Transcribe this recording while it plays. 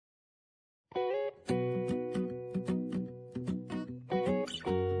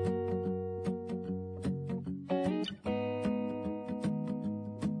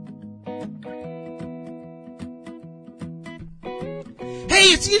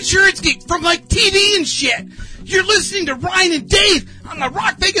Hey, it's the Insurance Geek from, like, TV and shit. You're listening to Ryan and Dave on the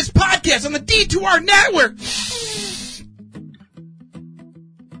Rock Vegas podcast on the D2R network.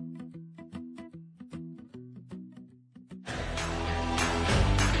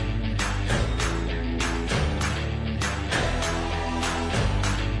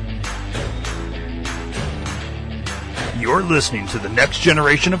 You're listening to the next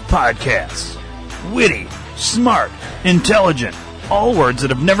generation of podcasts. Witty, smart, intelligent. All words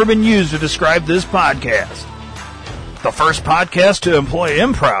that have never been used to describe this podcast. The first podcast to employ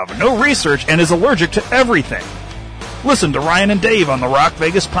improv, no research, and is allergic to everything. Listen to Ryan and Dave on the Rock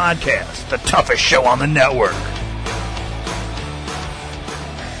Vegas podcast, the toughest show on the network.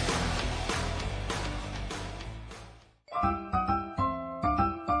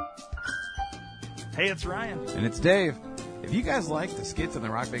 Hey, it's Ryan. And it's Dave. If you guys like the skits on the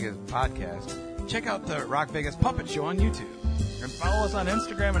Rock Vegas podcast, check out the Rock Vegas Puppet Show on YouTube. And follow us on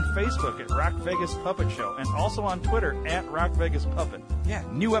Instagram and Facebook at Rock Vegas Puppet Show, and also on Twitter at Rock Vegas Puppet. Yeah,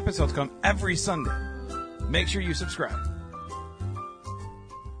 new episodes come every Sunday. Make sure you subscribe.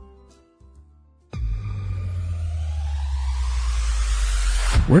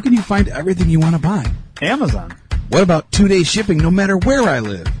 Where can you find everything you want to buy? Amazon. What about 2-day shipping no matter where I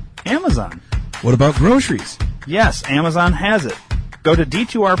live? Amazon. What about groceries? Yes, Amazon has it. Go to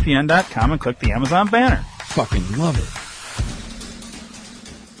d2rpn.com and click the Amazon banner. Fucking love it.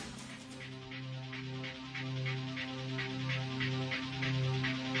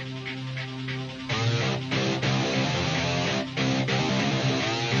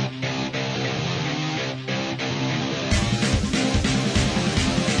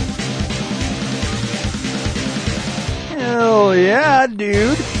 Hell yeah,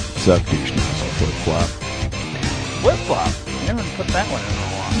 dude. Suck your schnozzle, flip-flop. Flip-flop. I haven't put that one in a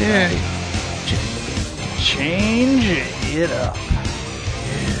long time. Yeah. Change it up.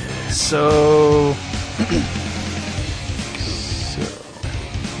 Yeah. So...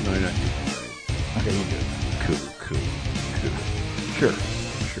 No, you're not doing it right. Okay, you do it. Cool. Sure.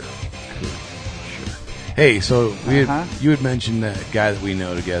 Hey, so you had mentioned that guy that we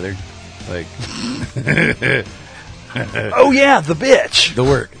know together, like Oh yeah, the bitch. the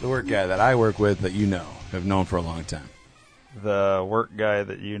work guy that I work with that you know, have known for a long time. The work guy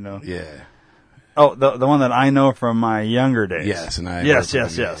that you know. Yeah. Oh, the one that I know from my younger days. Yes, and I. Yes.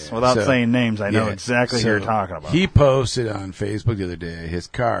 Yeah. Without So, saying names, I know yeah. exactly who you're talking about. He posted on Facebook the other day his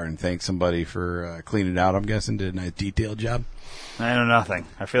car and thanked somebody for cleaning it out. I'm guessing did a nice detailed job. I know nothing.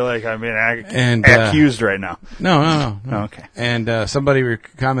 I feel like I'm being And, accused right now. No. Okay. And somebody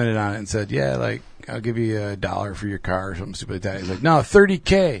commented on it and said, "Yeah, like I'll give you $1 for your car or something stupid like that." He's like, "No,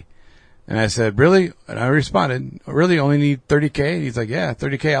 $30K." And I said, "Really?" And I responded, "Really? Only need $30K?" And he's like, "Yeah,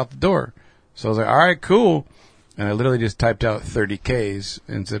 $30K out the door." So I was like, "All right, cool." And I literally just typed out 30Ks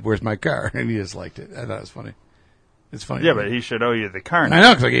and said, "Where's my car?" And he just liked it. I thought it was funny. It's funny. Yeah, but he should owe you the car now. I know,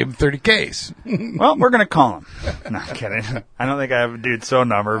 because I gave him 30Ks. Well, we're going to call him. No, I'm kidding. I don't think I have a dude's phone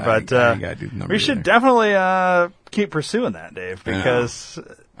number, but I ain't got a dude's number we should either. definitely keep pursuing that, Dave, because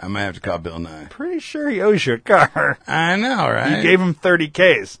I might have to call Bill Nye. pretty sure he owes you a car. I know, right? You gave him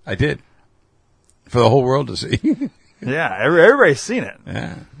 30Ks. I did. For the whole world to see. Yeah, everybody's seen it.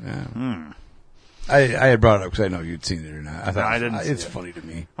 Yeah. I had brought it up because I know you'd seen it or not. I thought I didn't see it's it. funny to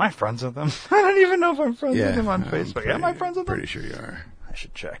me. Am I friends with him? I don't even know if I'm friends with him on I'm Facebook. Am I friends with him? Pretty sure you are. I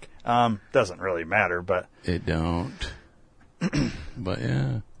should check. Doesn't really matter, but It don't. But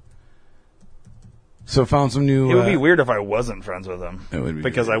yeah. So found some new. it would be weird if I wasn't friends with him. It would be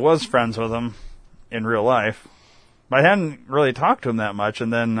because weird. I was friends with him in real life. But I hadn't really talked to him that much,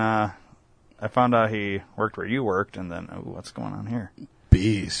 and then I found out he worked where you worked, and then, oh, what's going on here?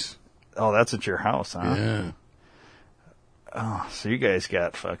 bees. Oh, that's at your house, huh? Yeah. Oh, so you guys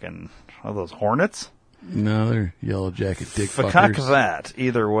got fucking, all those hornets? No, they're yellow jacket dick Fuck fuckers. that,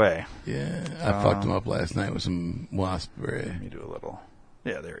 either way. Yeah, I fucked them up last night with some wasp spray. Let me do a little.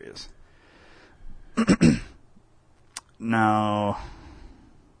 Yeah, there he is. Now,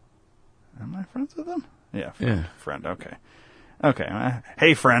 am I friends with him? Yeah, friend. Okay.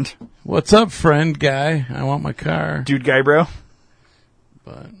 Hey, friend. What's up, friend guy? I want my car. Dude guy, bro.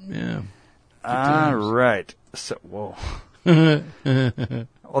 But yeah. All right. So, whoa.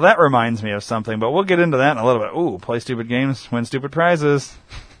 Well, that reminds me of something, but we'll get into that in a little bit. Ooh, play stupid games, win stupid prizes.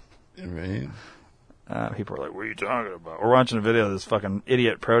 Right. People are like, what are you talking about? We're watching a video of this fucking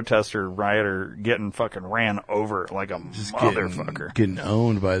idiot protester rioter getting fucking ran over like a motherfucker. Getting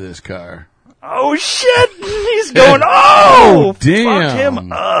owned by this car. Oh, shit! He's going, oh! Damn. Fuck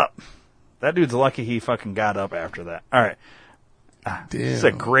him up. That dude's lucky he fucking got up after that. All right. Damn. This is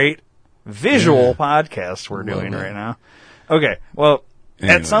a great visual podcast we're doing Love it. right now. Okay, well,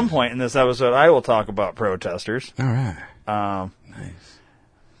 At some point in this episode, I will talk about protesters. All right. Nice.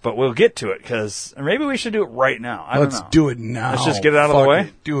 But we'll get to it, because maybe we should do it right now. Let's do it now. Let's just get it out of the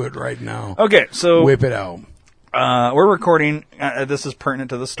way? Do it right now. Okay, so... Whip it out. We're recording, this is pertinent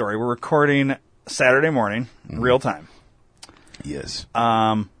to the story, we're recording Saturday morning, real time. Yes.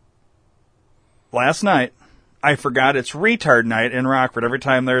 Last night, I forgot it's retard night in Rockford. Every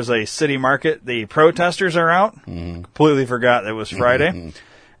time there's a city market, the protesters are out. Completely forgot it was Friday.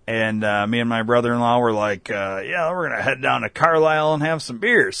 And me and my brother-in-law were like, yeah, we're going to head down to Carlisle and have some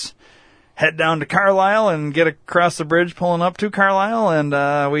beers. Head down to Carlisle and get across the bridge pulling up to Carlisle,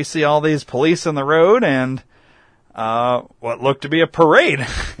 and we see all these police on the road and what looked to be a parade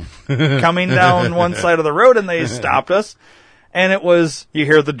coming down one side of the road, and they stopped us. And it was, you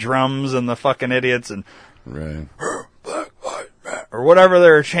hear the drums and the fucking idiots and right. or whatever they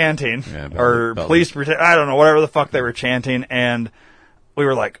were chanting, belly. police protect, I don't know, whatever the fuck they were chanting, and we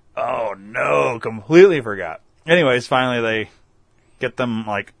were like, oh no, completely forgot. Anyways, finally they get them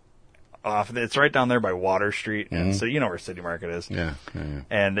like off. It's right down there by Water Street, and so you know where City Market is. Yeah.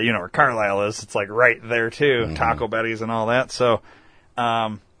 And you know where Carlisle is. It's like right there too, Taco Betty's and all that. So,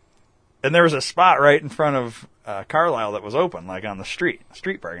 and there was a spot right in front of Carlisle that was open, like on the street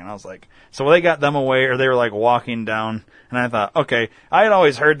parking. I was like, so they got them away, or they were like walking down, and I thought, okay, I had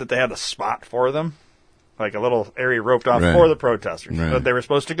always heard that they had a spot for them, like a little area roped off for the protesters. Right. But they were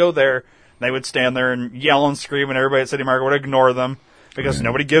supposed to go there. They would stand there and yell and scream, and everybody at City Market would ignore them because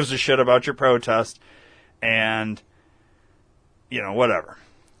nobody gives a shit about your protest, and you know, whatever.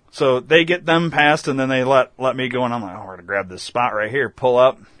 So they get them passed, and then they let me go, and I'm like, oh, we're going to grab this spot right here, pull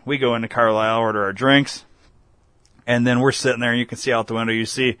up. We go into Carlisle, order our drinks, and then we're sitting there, and you can see out the window, you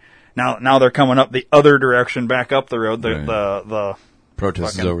see, now they're coming up the other direction, back up the road. The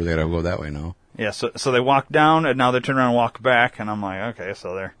protest is over, they gotta go that way now. Yeah, so they walk down, and now they turn around and walk back, and I'm like, okay,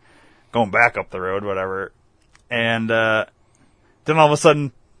 so they're going back up the road, whatever. And then all of a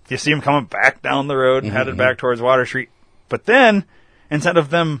sudden, you see them coming back down the road and headed back towards Water Street. But then, instead of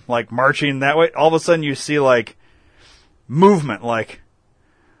them, like, marching that way, all of a sudden you see, like, movement, like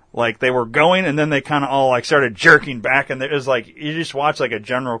they were going, and then they kind of all, like, started jerking back, and it was like, you just watch, like, a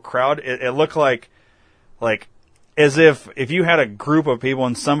general crowd. It looked like as if you had a group of people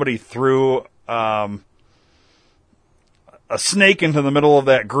and somebody threw a snake into the middle of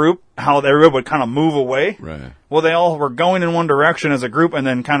that group, how everybody would kind of move away. Right. Well, they all were going in one direction as a group, and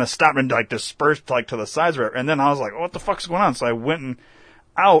then kind of stopped and, like, dispersed, like, to the sides of it. And then I was like, what the fuck's going on? So I went and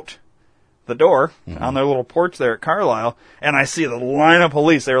out the door on their little porch there at Carlisle, and I see the line of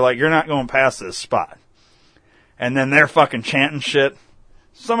police. They were like, you're not going past this spot. And then they're fucking chanting shit.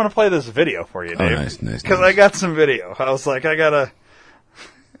 So I'm going to play this video for you, Dave. Oh, nice. Because I got some video. I was like, I gotta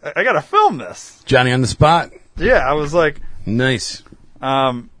film this. Johnny on the spot. Yeah, I was like... Nice.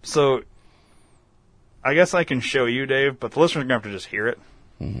 So I guess I can show you, Dave, but the listeners are going to have to just hear it.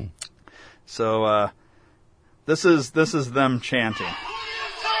 So, this is them chanting.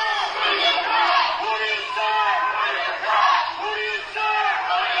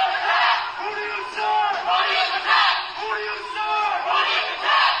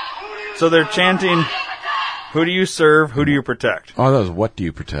 So they're chanting, who do you serve, who do you protect? Oh, that was what do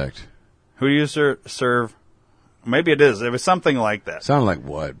you protect? Who do you serve? Maybe it is. It was something like that. Sounded like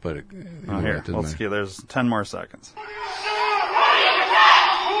what, but... Here, let's see. There's 10 more seconds.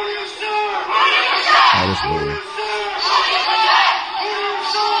 Oh, this movie.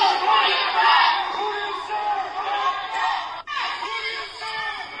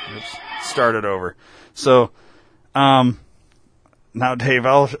 Oops. Start it over. So, now, Dave,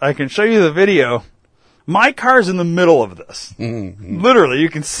 I can show you the video. My car's in the middle of this. Literally, you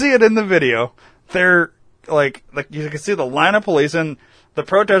can see it in the video. They're like you can see the line of police, and the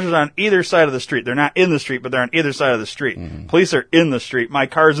protesters are on either side of the street. They're not in the street, but they're on either side of the street. Police are in the street. My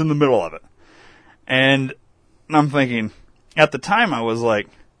car's in the middle of it. And I'm thinking, at the time, I was like,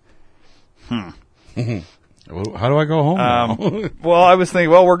 How do I go home now? well, I was thinking,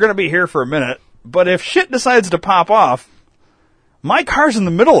 well, we're going to be here for a minute, but if shit decides to pop off, my car's in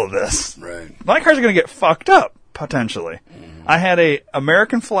the middle of this. Right. My car's going to get fucked up, potentially. I had a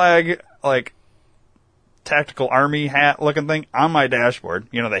American flag, like, tactical army hat looking thing on my dashboard.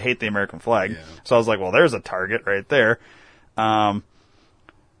 You know, they hate the American flag. Yeah. So I was like, well, there's a target right there. And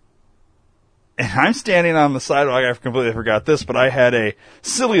I'm standing on the sidewalk. I completely forgot this, but I had a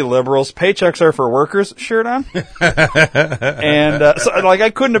Silly Liberals, Paychecks Are for Workers shirt on. And so, like, I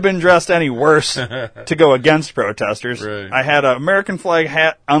couldn't have been dressed any worse to go against protesters. Right. I had an American flag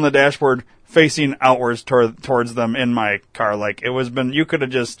hat on the dashboard facing outwards towards them in my car. Like, you could have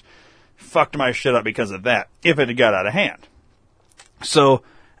just fucked my shit up because of that, if it had got out of hand. So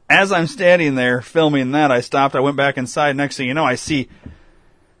as I'm standing there filming that, I stopped. I went back inside. Next thing you know, I see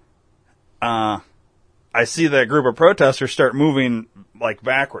that group of protesters start moving like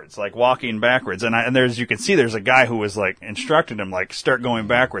backwards, like walking backwards. And there's, you can see there's a guy who was like instructing them, like, start going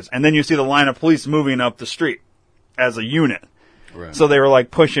backwards. And then you see the line of police moving up the street as a unit. Right. So they were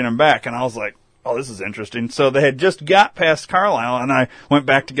like pushing him back. And I was like, oh, this is interesting. So they had just got past Carlisle, and I went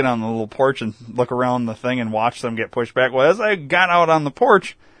back to get on the little porch and look around the thing and watch them get pushed back. Well, as I got out on the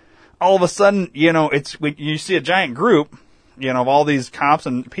porch, all of a sudden, you know, you see a giant group, you know, of all these cops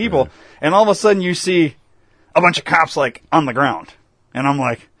and people, Right. and all of a sudden you see a bunch of cops like on the ground. And I'm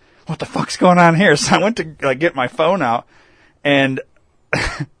like, what the fuck's going on here? So I went to like get my phone out, and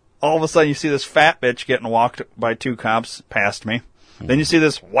all of a sudden you see this fat bitch getting walked by two cops past me. Mm-hmm. Then you see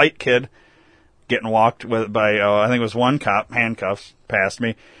this white kid getting walked by I think it was one cop, handcuffs, past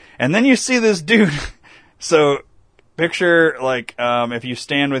me. And then you see this dude. So picture like if you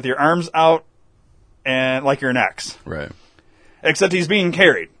stand with your arms out and like you're an X. Right. Except he's being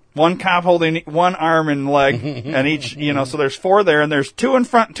carried. One cop holding one arm and leg, and each, you know, so there's four there, and there's two in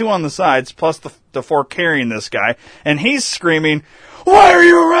front, two on the sides, plus the four carrying this guy. And he's screaming, "Why are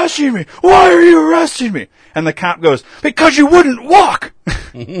you arresting me? Why are you arresting me?" And the cop goes, "Because you wouldn't walk."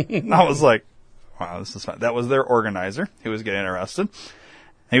 I was like, wow, this is fun. That was their organizer who was getting arrested.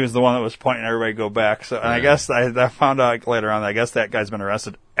 He was the one that was pointing everybody to go back. So, and I guess I found out later on, I guess that guy's been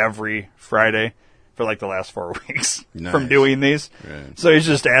arrested every Friday for like the last 4 weeks from doing these. Right. So he's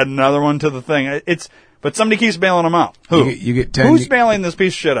just adding another one to the thing. But somebody keeps bailing them out. Who? You get 10. Who's bailing this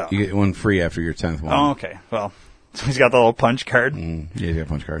piece of shit out? You get one free after your 10th one. Oh, okay. Well, so he's got the little punch card. Yeah, he's got a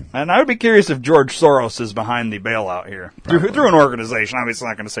punch card. And I would be curious if George Soros is behind the bailout here. Through an organization. Obviously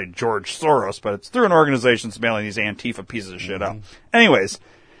not going to say George Soros, but it's through an organization that's bailing these Antifa pieces of shit out. Anyways.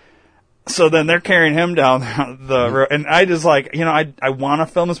 So then they're carrying him down the road, and I just like, you know, I want to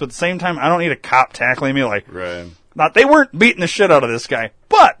film this, but at the same time, I don't need a cop tackling me like, right. Not, they weren't beating the shit out of this guy,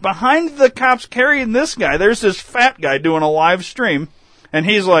 but behind the cops carrying this guy, there's this fat guy doing a live stream, and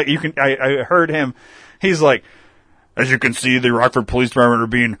he's like, I heard him, he's like, as you can see, the Rockford Police Department are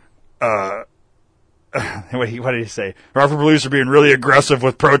being, what did he say? Rockford Police are being really aggressive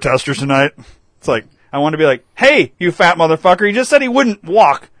with protesters tonight. It's like, I want to be like, hey, you fat motherfucker, he just said he wouldn't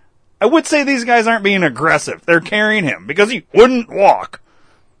walk. I would say these guys aren't being aggressive. They're carrying him because he wouldn't walk.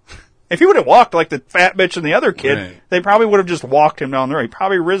 If he would have walked like the fat bitch and the other kid, right. They probably would have just walked him down the road. He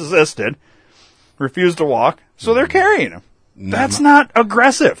probably resisted, refused to walk, so they're carrying him. That's not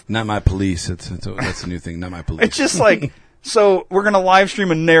aggressive. Not my police. That's a new thing. Not my police. It's just like, so we're going to live stream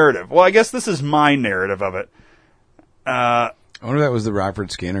a narrative. Well, I guess this is my narrative of it. I wonder if that was the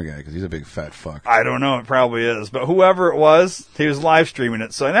Rockford Scanner guy, because he's a big fat fuck. I don't know. It probably is. But whoever it was, he was live streaming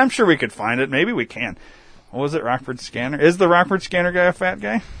it. So, and I'm sure we could find it. Maybe we can. What was it, Rockford Scanner? Is the Rockford Scanner guy a fat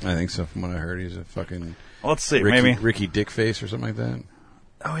guy? I think so. From what I heard, he's a fucking... Let's see, Ricky, maybe. Ricky Dickface or something like that.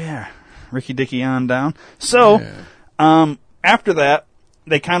 Oh, yeah. Ricky Dicky on down. So, after that,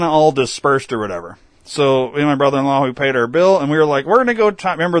 they kind of all dispersed or whatever. So, me and my brother-in-law, we paid our bill, and we were like, we're going to go...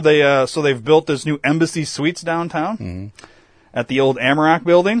 Remember, so they've built this new Embassy Suites downtown? Mm-hmm. At the old Amarok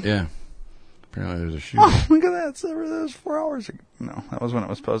building? Yeah. Apparently there's a shooting. Oh, look at that. That was 4 hours ago. No, that was when it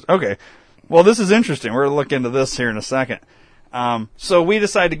was posted. Okay. Well, this is interesting. We're going to look into this here in a second. So we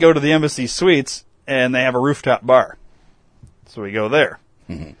decided to go to the Embassy Suites, and they have a rooftop bar. So we go there.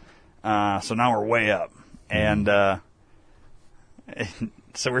 Mm-hmm. So now we're way up. And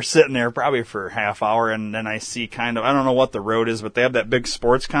so we're sitting there probably for a half hour, and then I see I don't know what the road is, but they have that big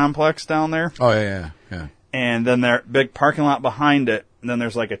sports complex down there. Oh, yeah. And then their big parking lot behind it, and then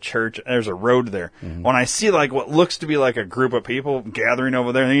there's like a church, there's a road there. Mm-hmm. When I see like what looks to be like a group of people gathering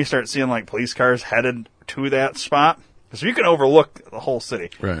over there, and then you start seeing like police cars headed to that spot. So you can overlook the whole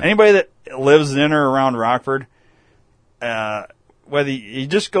city. Right. Anybody that lives in or around Rockford, whether you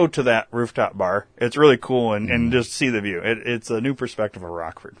just go to that rooftop bar, it's really cool and just see the view. It's a new perspective of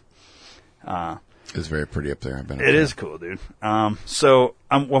Rockford. It's very pretty up there. I've been. It is cool, dude. So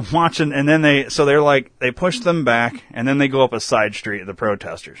I'm watching, and then they push them back, and then they go up a side street. The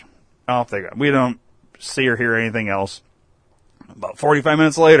protesters, off they go. We don't see or hear anything else. About 45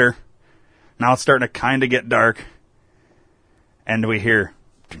 minutes later, now it's starting to kind of get dark, and we hear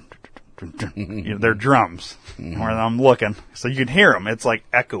their drums. Where I'm looking, so you can hear them. It's like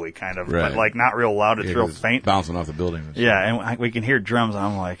echoey, kind of, right. But like not real loud. It's real faint, bouncing off the building. Yeah, and we can hear drums. And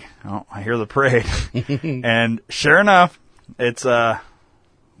I'm like, oh, I hear the parade. And sure enough, it's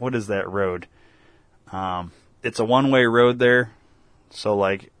what is that road? It's a one-way road there. So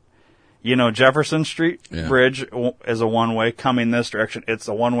like, Jefferson Street Bridge is a one-way coming this direction. It's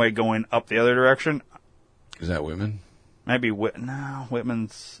a one-way going up the other direction. Is that Whitman? Maybe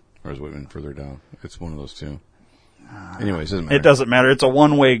Whitman's. Or is Whitman further down? It's one of those two. Anyways, it doesn't matter. It doesn't matter. It's a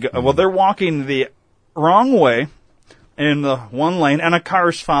one-way. Well, they're walking the wrong way in the one lane, and a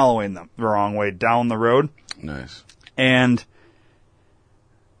car's following them the wrong way down the road. Nice. And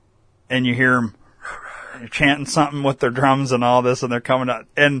you hear them chanting something with their drums and all this, and they're coming out,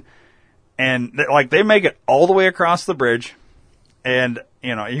 and they make it all the way across the bridge, and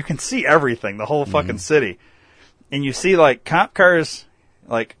you can see everything, the whole fucking city, and you see like cop cars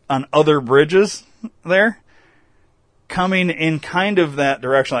like on other bridges there, coming in kind of that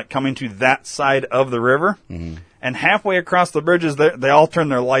direction, like coming to that side of the river, and halfway across the bridges, they all turn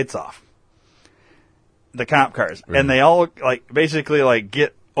their lights off. The cop cars, and they all basically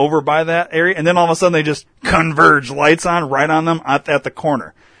get over by that area, and then all of a sudden they just converge, lights on right on them at the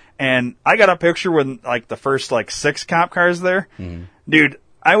corner. And I got a picture with the first 6 cop cars there. Dude,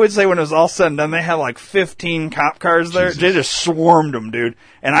 I would say when it was all said and done, they had 15 cop cars there. Jesus. They just swarmed them, dude.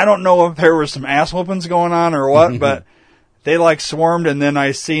 And I don't know if there was some ass whoopings going on or what, but they swarmed, and then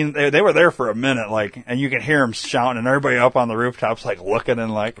I seen they were there for a minute, and you could hear them shouting, and everybody up on the rooftops looking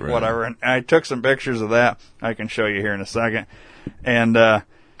and whatever. And I took some pictures of that. I can show you here in a second. And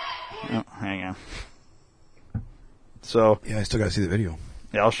hang on. So yeah, I still got to see the video.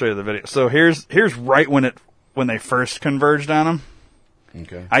 Yeah, I'll show you the video. So here's right when they first converged on them.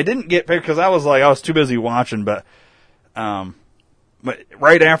 Okay. I didn't get pictures because I was too busy watching, but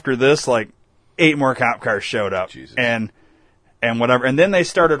right after this, 8 more cop cars showed up. Jesus. And whatever. And then they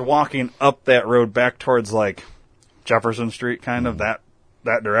started walking up that road back towards Jefferson Street, kind of that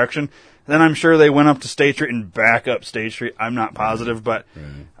direction. Then I'm sure they went up to State Street and back up State Street. I'm not positive, but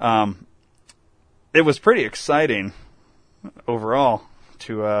it was pretty exciting overall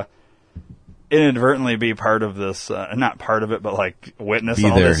to inadvertently be part of this, not part of it, but witness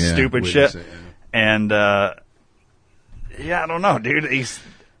all this stupid shit. It, yeah. And I don't know, dude.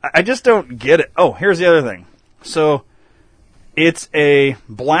 I just don't get it. Oh, here's the other thing. So it's a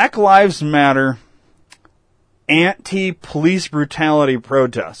Black Lives Matter anti-police brutality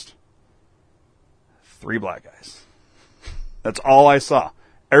protest. 3 black guys. That's all I saw.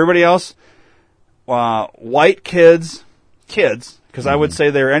 Everybody else, white kids, because I would say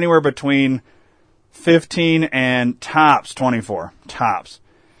they're anywhere between 15 and tops 24, tops.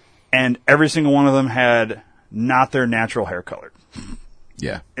 And every single one of them had not their natural hair colored.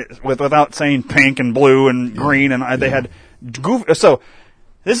 Yeah. Without saying pink and blue and green, and they had goof. So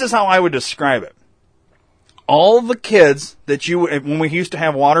this is how I would describe it. All the kids that when we used to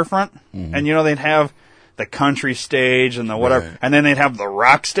have Waterfront, and they'd have the country stage and the whatever, and then they'd have the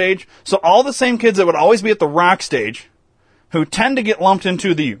rock stage. So all the same kids that would always be at the rock stage, who tend to get lumped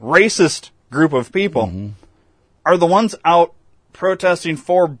into the racist group of people, are the ones out protesting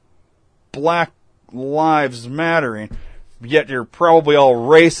for Black Lives Mattering, yet you're probably all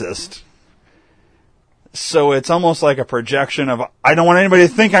racist. So it's almost like a projection of, I don't want anybody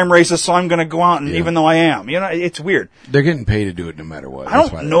to think I'm racist, so I'm going to go out, and even though I am. It's weird. They're getting paid to do it no matter what. I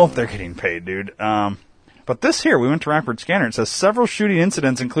don't know if they're getting paid, dude. But this here, we went to Rockford Scanner. It says several shooting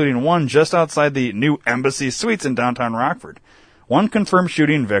incidents, including one just outside the new Embassy Suites in downtown Rockford. One confirmed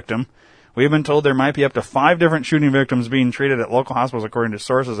shooting victim. We have been told there might be up to 5 different shooting victims being treated at local hospitals, according to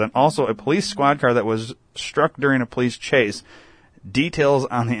sources, and also a police squad car that was struck during a police chase. Details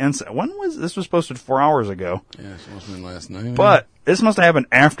on the incident. When was this? Was posted 4 hours ago. Yeah, it must have been last night. But this must have happened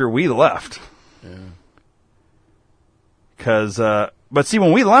after we left. Yeah. But see,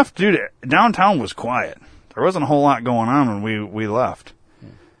 when we left, dude, downtown was quiet. There wasn't a whole lot going on when we left.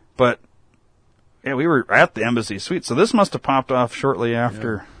 But yeah, we were at the Embassy Suite, so this must have popped off shortly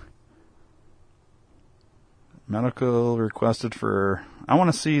after. Yeah. Medical requested for. I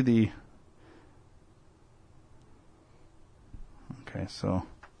want to see the. Okay, so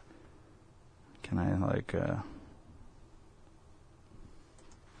can I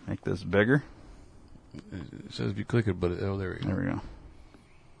make this bigger? It says if you click it, but there we go. There we go.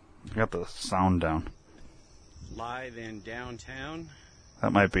 I got the sound down. Live in downtown.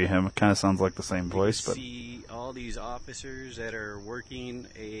 That might be him. It kind of sounds like the same voice, but see all these officers that are working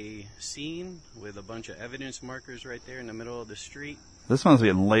a scene with a bunch of evidence markers right there in the middle of the street. This must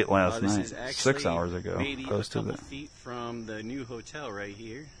be late last this night, is actually 6 hours ago. Maybe a couple feet from the new hotel right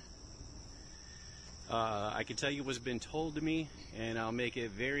here. I can tell you what's been told to me, and I'll make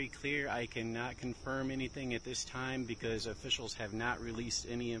it very clear I cannot confirm anything at this time because officials have not released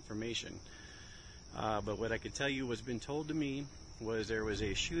any information. But what I can tell you what's been told to me was there was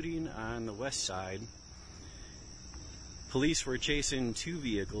a shooting on the west side. Police were chasing 2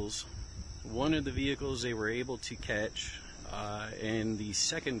 vehicles. One of the vehicles they were able to catch, and the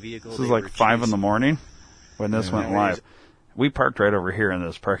second vehicle. This is like 5 in the morning when this went live. We parked right over here in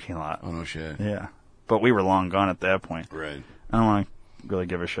this parking lot. Oh, no shit. Yeah. But we were long gone at that point. Right. I don't want to really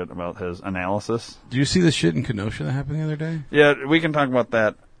give a shit about his analysis. Do you see the shit in Kenosha that happened the other day? Yeah, we can talk about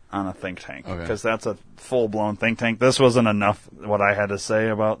that on a think tank. Okay. Because that's a full-blown think tank. This wasn't enough what I had to say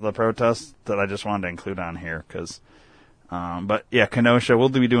about the protests that I just wanted to include on here. But, yeah, Kenosha, we'll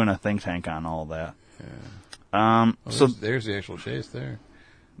be doing a think tank on all that. Yeah. So there's the actual chase there.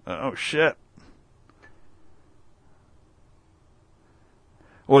 Oh, shit.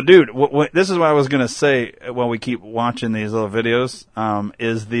 Well, dude, this is what I was going to say while we keep watching these little videos,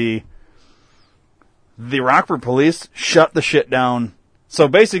 is the Rockford police shut the shit down. So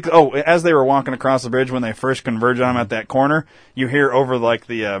basically, as they were walking across the bridge when they first converged on them at that corner, you hear over like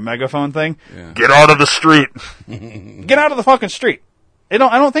the megaphone thing, "Get out of the street." Get out of the fucking street. I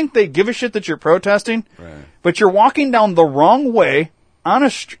don't think they give a shit that you're protesting, Right. but you're walking down the wrong way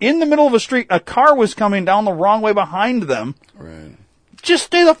in the middle of a street. A car was coming down the wrong way behind them. Right. Just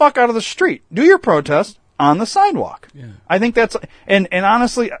stay the fuck out of the street. Do your protest on the sidewalk. Yeah. I think that's, and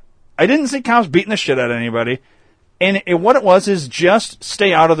honestly, I didn't see cops beating the shit out of anybody. And what it was is just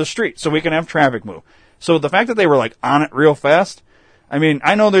stay out of the street so we can have traffic move. So the fact that they were like on it real fast, I mean,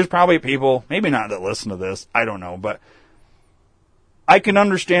 I know there's probably people, maybe not that listen to this, I don't know, but I can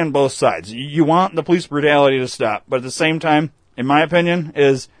understand both sides. You want the police brutality to stop, but at the same time, in my opinion,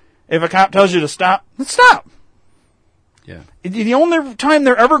 is if a cop tells you to stop, then stop. Yeah. The only time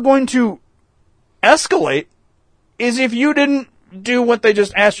they're ever going to escalate is if you didn't do what they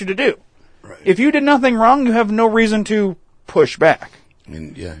just asked you to do. Right. If you did nothing wrong, you have no reason to push back. I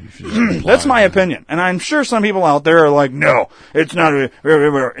mean, yeah, you should just comply. That's my opinion. And I'm sure some people out there are like, no, it's not.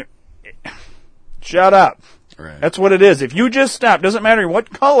 Shut up. Right. That's what it is. If you just stop, doesn't matter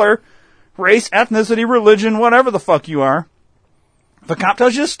what color, race, ethnicity, religion, whatever the fuck you are. If a cop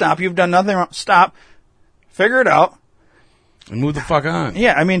tells you to stop, you've done nothing wrong. Stop. Figure it out. And move the fuck on.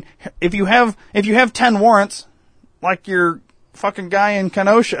 Yeah, I mean, if you have 10 warrants, like your fucking guy in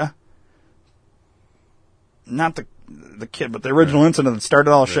Kenosha, not the kid, but the original incident that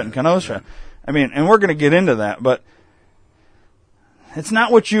started all shit in Kenosha. I mean, and we're going to get into that, but it's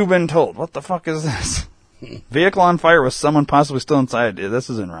not what you've been told. What the fuck is this? Vehicle on fire with someone possibly still inside. This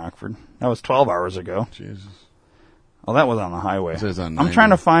is in Rockford. That was 12 hours ago. Jesus. Oh, that was on the highway. It says on I'm 90. trying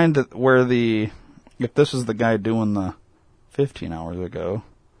to find where if this is the guy doing the 15 hours ago.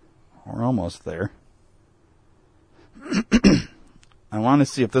 We're almost there. I want to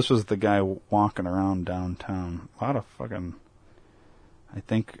see if this was the guy walking around downtown. A lot of fucking... I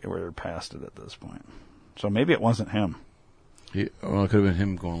think we're past it at this point. So maybe it wasn't him. Well, it could have been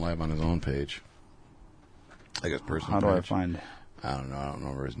him going live on his own page. I guess personal How do page. I find... I don't know. I don't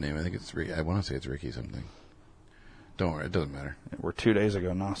remember his name. I think it's Ricky. I want to say it's Ricky something. Don't worry. It doesn't matter. We're 2 days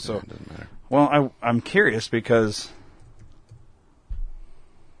ago now, so... Yeah, it doesn't matter. Well, I'm curious because...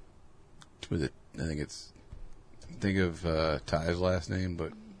 With it, I think it's... Think of Ty's last name,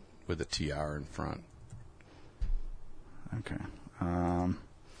 but with a TR in front. Okay.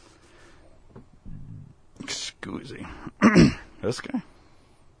 Excuse me. This guy?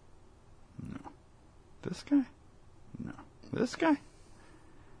 No. This guy? No. This guy?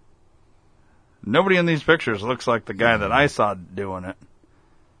 Nobody in these pictures looks like the guy that I saw doing it.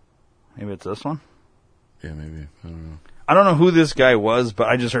 Maybe it's this one? Yeah, maybe. I don't know. I don't know who this guy was, but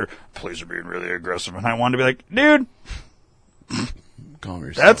I just heard, police are being really aggressive. And I wanted to be like, dude, Calm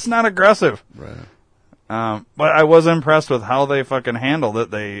yourself. that's not aggressive. Right. But I was impressed with how they fucking handled it.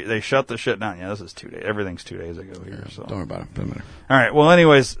 They shut the shit down. Yeah, this is 2 days. Everything's 2 days ago here. So Don't worry about it. Doesn't matter. all right. Well,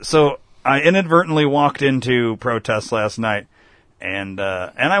 anyways, so I inadvertently walked into protests last night, and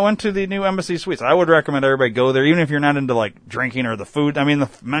I went to the new Embassy Suites. I would recommend everybody go there, even if you're not into like drinking or the food. I mean, the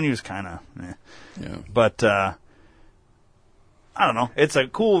menu's kind of, Yeah. but I don't know. It's a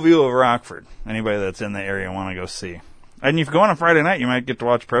cool view of Rockford. Anybody that's in the area want to go see. And if you go on a Friday night, you might get to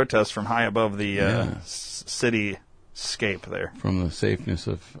watch protests from high above the cityscape there. From the safeness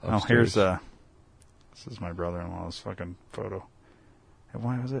of upstairs. Oh, here's this is my brother-in-law's fucking photo.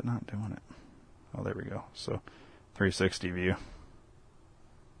 Why was it not doing it? Oh, there we go. So 360 view.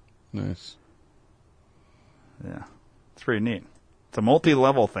 Nice. Yeah, it's pretty neat. It's a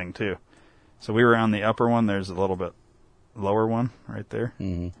multi-level thing too. So we were on the upper one. There's a little bit lower one right there.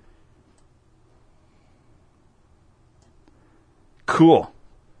 Mm-hmm. Cool.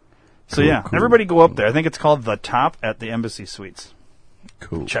 So Cool, yeah, cool, everybody go up there. I think it's called The Top at the Embassy Suites.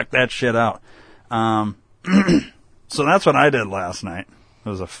 Cool. Check that shit out. So that's what I did last night. It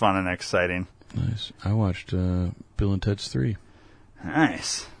was a fun and exciting. Nice. I watched Bill and Ted's 3.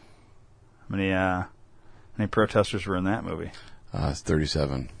 Nice. How many protesters were in that movie? It's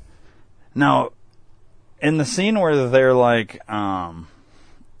 37. Now, In the scene where they're like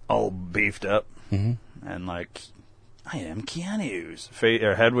all beefed up and like, I am Keanu's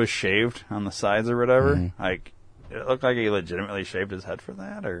her head was shaved on the sides or whatever. Like, it looked like he legitimately shaved his head for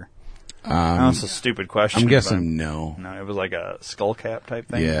that, or that's a stupid question. I'm guessing no. No, it was like a skull cap type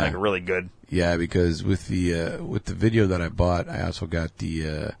thing. Yeah. Like really good. Yeah, because with the video that I bought, I also got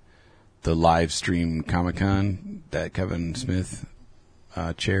the live stream Comic-Con that Kevin Smith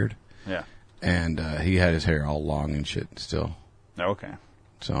chaired. Yeah. And he had his hair all long and shit still. Okay.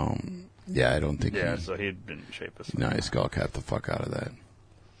 So, yeah, I don't think so he didn't shave his No, he skull capped the fuck out of that.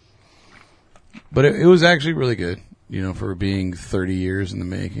 But it was actually really good, for being 30 years in the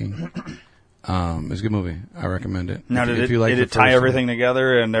making. It's a good movie. I recommend it. Now, did it tie everything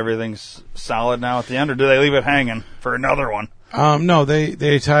together and everything's solid now at the end, or do they leave it hanging for another one? No,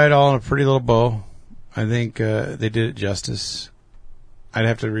 they tie it all in a pretty little bow. I think they did it justice. I'd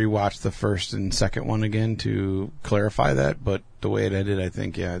have to rewatch the first and second one again to clarify that, but the way it ended, I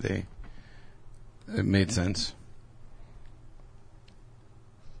think, it made sense.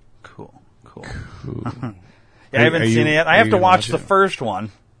 Cool. Yeah, I haven't seen it yet. I have to watch the first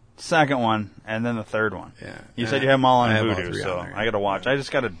one, second one, and then the third one. Yeah. You said you have them all on I have all Vudu, three so on there. I got to watch. I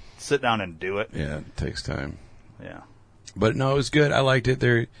just got to sit down and do it. Yeah, it takes time. Yeah. But no, it was good. I liked it.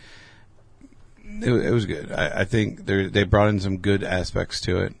 It was good. I think they brought in some good aspects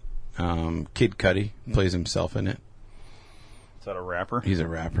to it. Kid Cudi plays himself in it. Is that a rapper? He's a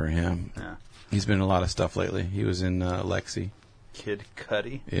rapper, yeah. He's been in a lot of stuff lately. He was in Lexi. Kid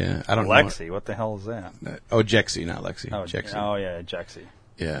Cudi? Yeah, I don't know. Lexi, what the hell is that? Jexy, not Lexi. Jexy. Oh, yeah, Jexy.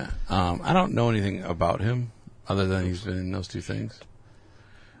 Yeah. I don't know anything about him other than he's been in those two things.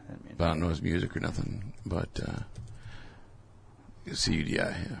 But I don't know his music or nothing. But CUDI,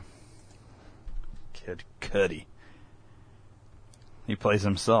 yeah. Kid Cudi. He plays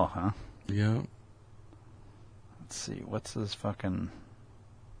himself, huh? Yeah. Let's see, what's his fucking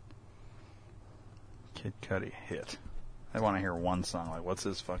Kid Cudi hit? I want to hear one song. Like, what's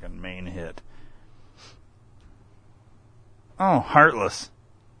his fucking main hit? Oh, Heartless.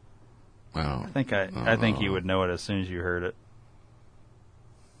 Wow. I think you would know it as soon as you heard it.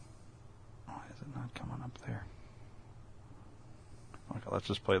 Why is it not coming up there? Okay, let's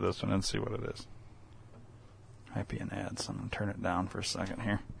just play this one and see what it is. Might be an ad, so I'm going to turn it down for a second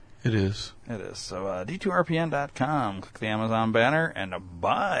here. It is. It is. So, D2RPN.com. Click the Amazon banner and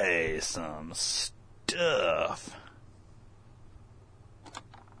buy some stuff.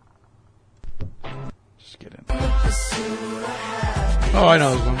 Just get in. Oh, I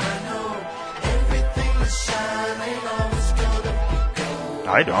know this one.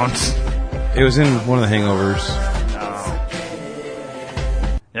 I don't. It was in one of the Hangovers.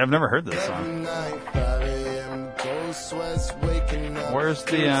 Yeah, I've never heard this song. Where's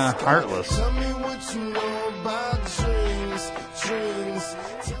the Heartless?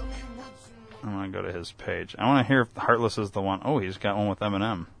 I'm going to go to his page. I want to hear if Heartless is the one. Oh, he's got one with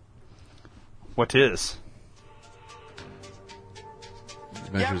Eminem. What is?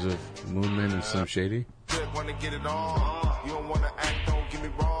 Adventures of Moonman and Slim Shady.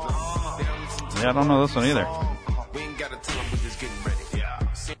 Yeah, I don't know this one either.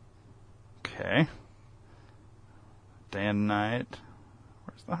 Okay. Day and Night.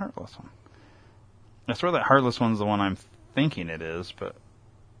 Where's the Heartless one? I swear that Heartless one's the one I'm thinking it is, but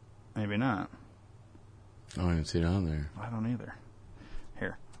maybe not. Oh, I didn't see it on there. I don't either.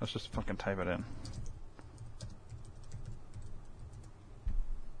 Here, let's just fucking type it in.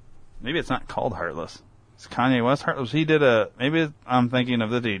 Maybe it's not called Heartless. It's Kanye West Heartless. He did maybe I'm thinking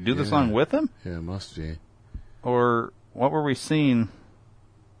of did he do the song with him? Yeah, it must be. Or what were we seeing?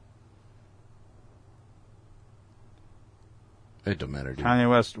 It don't matter, dude. Kanye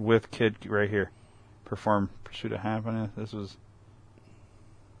West with Kid right here. Perform Pursuit of Happiness. That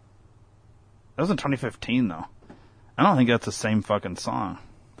was in 2015 though. I don't think that's the same fucking song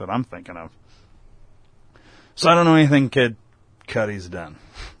that I'm thinking of. So I don't know anything Kid Cudi's done.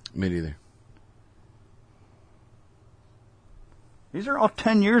 Me neither. These are all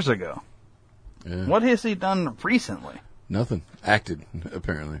 10 years ago. Yeah. What has he done recently? Nothing. Acted,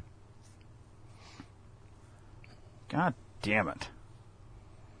 apparently. God damn it.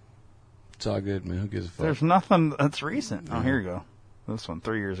 It's all good, man. Who gives a fuck? There's nothing that's recent. Oh, here you go. This one,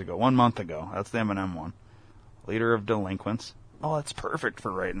 3 years ago. 1 month ago. That's the Eminem one. Leader of Delinquents. Oh, that's perfect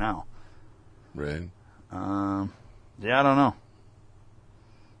for right now. Right. Yeah, I don't know.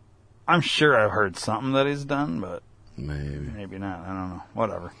 I'm sure I've heard something that he's done, but maybe not. I don't know.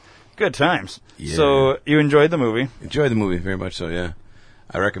 Whatever. Good times. Yeah. So, you enjoyed the movie? Enjoyed the movie very much so, yeah.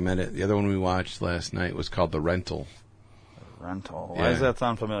 I recommend it. The other one we watched last night was called The Rental. Rental. Yeah. Why does that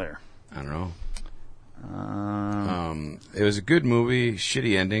sound familiar? I don't know. It was a good movie,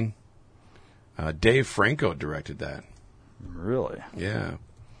 shitty ending. Dave Franco directed that. Really? Yeah.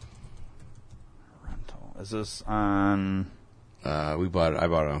 Rental. Is this on... I bought it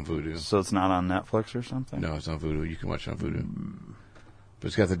on Vudu. So it's not on Netflix or something? No, it's on Vudu. You can watch it on Vudu. But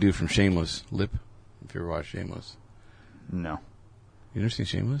it's got the dude from Shameless, Lip. If you ever watched Shameless. No. You never seen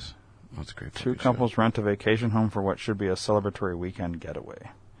Shameless? Oh, it's a great. Two couples rent a vacation home for what should be a celebratory weekend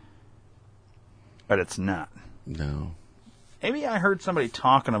getaway. But it's not. No. Maybe I heard somebody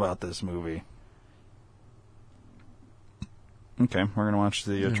talking about this movie. Okay, we're going to watch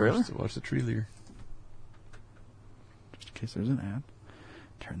the trailer. Watch the trailer. Just in case there's an ad.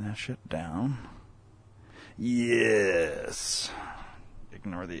 Turn that shit down. Yes.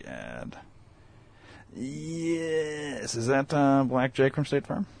 Ignore the ad. Yes. Is that Black Jake from State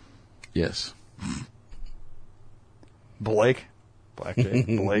Farm? Yes. Blake? Black Jake?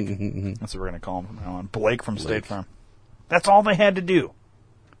 Blake? That's what we're going to call him from now on. Blake from State Farm. That's all they had to do.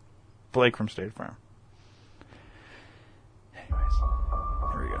 Blake from State Farm. Anyways,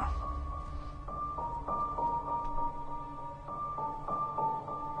 here we go.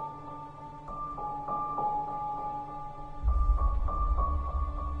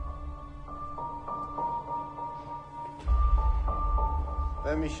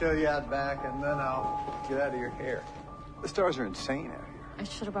 Let me show you out back, and then I'll get out of your hair. The stars are insane out here. I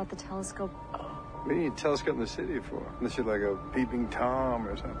should have brought the telescope. What do you need a telescope in the city for? Unless you're like a peeping Tom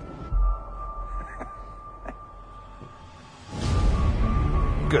or something.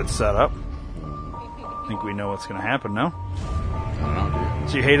 Good setup. I think we know what's going to happen, no? I don't know, dude.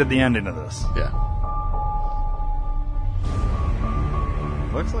 So you hated the ending of this? Yeah.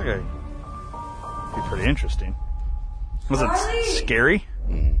 Looks like it'd be pretty interesting. Was Charlie! it scary?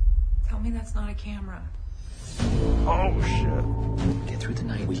 Tell me that's not a camera. Oh, shit. Get through the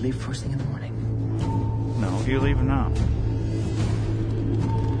night. We leave first thing in the morning. No, you leave now.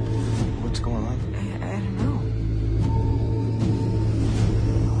 What's going on? I don't know.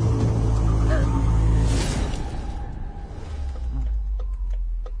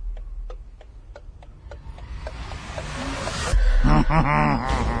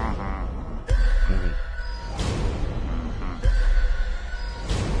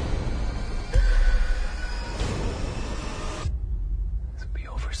 This will be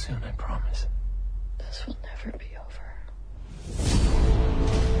over soon, I promise. This will never be over.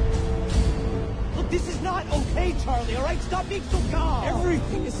 Look, this is not okay, Charlie, all right? Stop being so calm.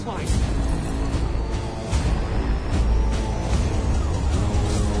 Everything is fine.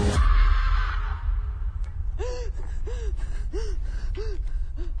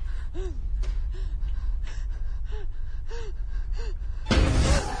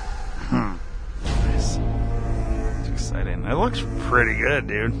 Nice. It's exciting. It looks pretty good,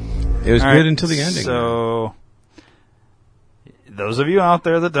 dude. It was All good right, until the ending. So, those of you out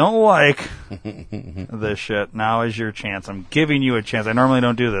there that don't like this shit, now is your chance. I'm giving you a chance. I normally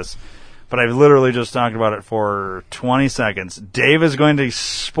don't do this, but I've literally just talked about it for 20 seconds. Dave is going to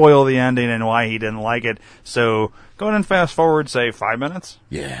spoil the ending and why he didn't like it. So, go ahead and fast forward, say 5 minutes.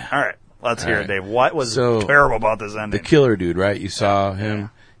 Yeah. All right. Let's hear it, right. Dave. What was So, terrible about this ending? The killer dude, right? You saw him. Yeah.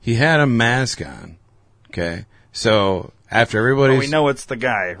 He had a mask on. Okay. So after everybody's, But we know it's the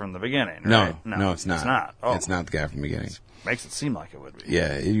guy from the beginning, right? no, it's not. It's not. Oh. It's not the guy from the beginning. Makes it seem like it would be.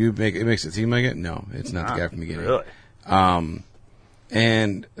 Yeah, it makes it seem like it. No, it's not the guy from the beginning. Really?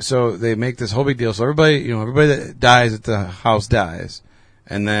 And so they make this whole big deal. So everybody that dies at the house dies,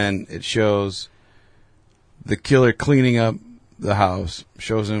 and then it shows the killer cleaning up the house.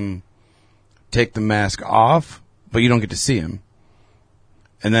 Shows him take the mask off, but you don't get to see him.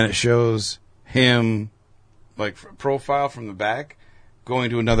 And then it shows him, like, profile from the back, going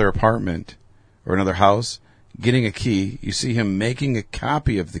to another apartment or another house, getting a key. You see him making a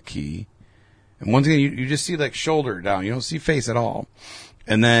copy of the key. And once again, you just see, like, shoulder down. You don't see face at all.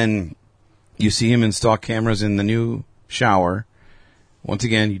 And then you see him install cameras in the new shower. Once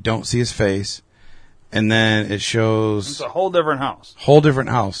again, you don't see his face. And then it shows... It's a whole different house. Whole different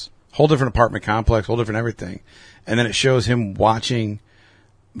house. Whole different apartment complex. Whole different everything. And then it shows him watching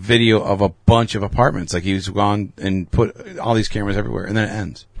video of a bunch of apartments. Like he's gone and put all these cameras everywhere. And then it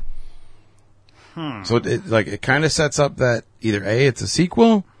ends. So it kind of sets up that either A, it's a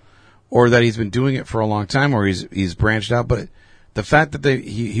sequel, or that he's been doing it for a long time, or he's branched out. But the fact that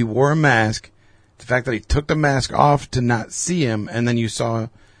he wore a mask, the fact that he took the mask off to not see him, and then you saw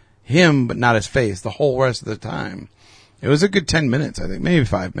him but not his face the whole rest of the time. It was a good 10 minutes, I think, maybe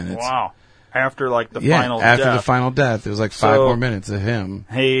 5 minutes. Wow. After, like, the Yeah, final after death. the final death, it was like 5 So- more minutes of him.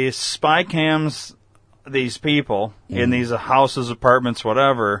 He spy cams these people in these houses, apartments,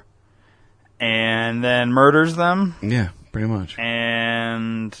 whatever, and then murders them, Yeah, pretty much.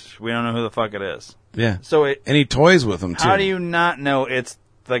 and we don't know who the fuck it is. Yeah. So And he toys with them, too. how do you not know it's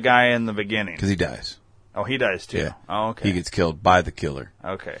the guy in the beginning? Because he dies. Oh, he dies too. Yeah. Oh, okay. He gets killed by the killer.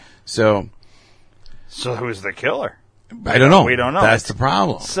 Okay. So, So who's the killer? I don't know. We don't know. That's the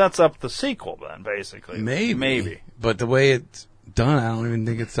problem. Sets up the sequel then, basically. Maybe. But the way it's done, I don't even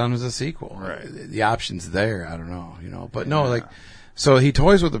think it's done as a sequel. Right. The option's there. I don't know, But no, like, so he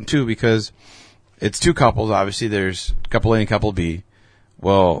toys with them too because it's two couples. Obviously, there's couple A and couple B.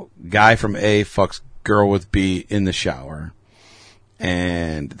 Well, guy from A fucks girl with B in the shower,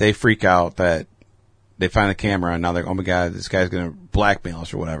 and they freak out that they find the camera, and now they're, oh my god, this guy's gonna blackmail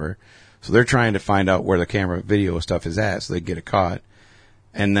us or whatever. So they're trying to find out where the camera video stuff is at so they get it caught.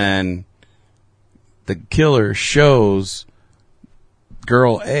 And then the killer shows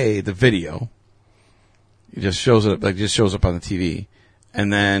girl A the video. It just shows up, shows up on the TV.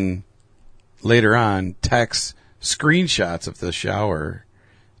 And then later on texts screenshots of the shower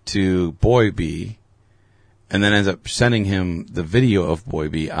to boy B, and then ends up sending him the video of boy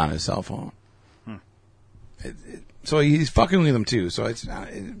B on his cell phone. So he's fucking with them too. So it's not.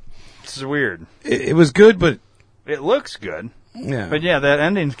 It's weird. It was good, but It looks good. yeah. But yeah, that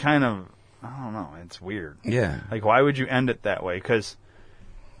ending's kind of, I don't know, it's weird. Yeah. Like, why would you end it that way? Because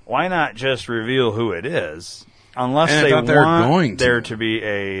why not just reveal who it is? Unless And I they thought they were want going to. there to be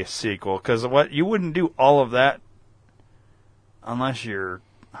a sequel. Because you wouldn't do all of that unless you're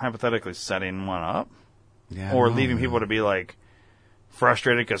hypothetically setting one up. Yeah, Or I know, leaving man. people to be, like,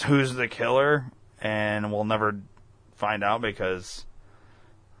 frustrated because who's the killer? And we'll never find out because...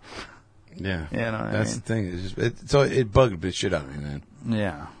 Yeah. You know what I That's mean? the thing. It's just, so it bugged the shit out of me, man.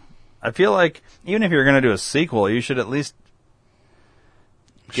 Yeah. I feel like even if you're going to do a sequel, you should at least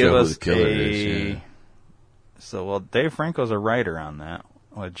give Show who us the killer a... is, yeah. So, well, Dave Franco's a writer on that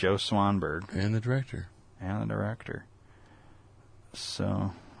with Joe Swanberg. And the director. And the director.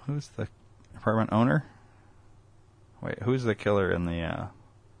 So, who's the apartment owner? Wait, who's the killer in the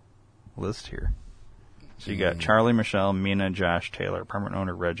list here? So you got Charlie, Michelle, Mina, Josh, Taylor, apartment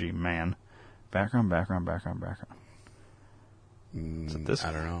owner, Reggie, Mann. Background. Is it this?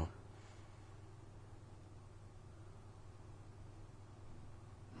 I don't know.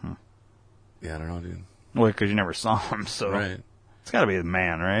 Yeah, I don't know, dude. Well, because you never saw him, so Right. it's got to be the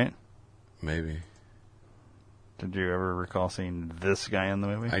man, right? Maybe. Did you ever recall seeing this guy in the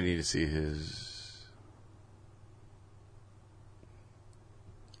movie? I need to see his...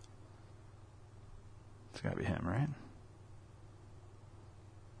 It's got to be him, right?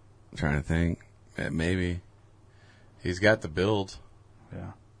 I'm trying to think. Maybe. He's got the build.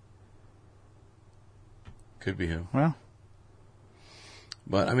 Yeah. Could be him. Well.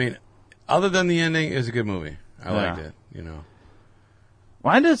 But, I mean, other than the ending, it was a good movie. I Yeah. liked it,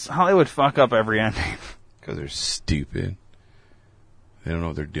 Why does Hollywood fuck up every ending? Because they're stupid. They don't know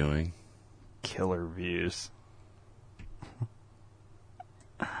what they're doing. Killer views.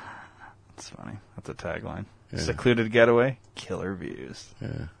 That's funny. That's a tagline. Yeah. Secluded getaway, killer views.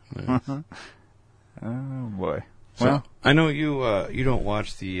 Yeah. Nice. Oh, boy. So, Well, I know you don't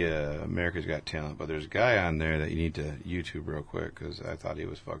watch the America's Got Talent, but there's a guy on there that you need to YouTube real quick because I thought he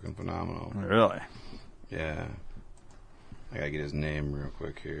was fucking phenomenal. really? Yeah. I gotta get his name real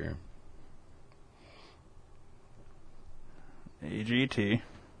quick here. AGT.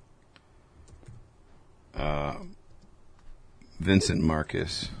 Vincent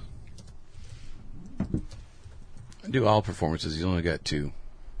Marcus. I do all performances. He's only got 2.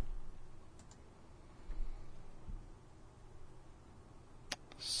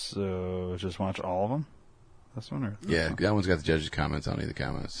 So, just watch all of them? This one? Or this Yeah, one? that one's got the judges' comments on the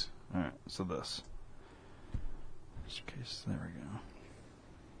comments. Alright, so this. Just in case, there we go.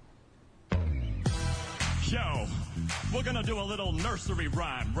 Yo, we're gonna do a little nursery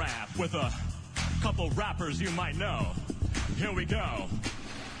rhyme rap with a couple rappers you might know. Here we go.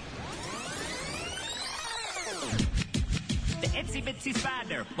 The itsy bitsy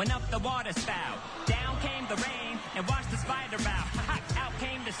spider went up the water spout. Down came the rain and washed the spider out. Out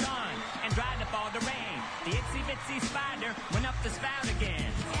came the sun and dried up all the rain. The itsy bitsy spider went up the spout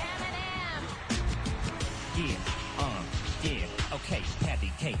again. Yeah, okay,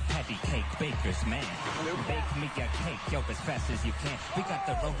 patty cake, baker's man. Bake me a cake, yo, as fast as you can. We got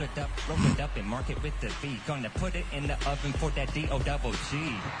to roll it up and mark it with the V. Gonna put it in the oven for that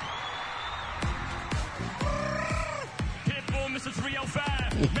D-O-double-G. Pitbull, Mr.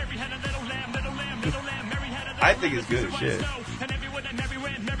 305. Mary had a little lamb, little lamb, little lamb. Mary had a little I think it's good as shit. And everywhere that Mary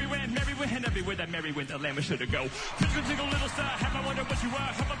went, Mary went, Mary went. And everywhere that Mary went, the lamb should have go. Twinkle, twinkle, little star, have I wonder what you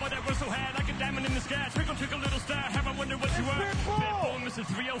are. Have I wonder what so high, like a diamond in the sky. Twinkle, twinkle, little star, have I wonder what you are. Pitbull, Mr.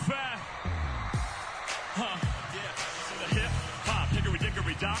 305. The hip hop, hickory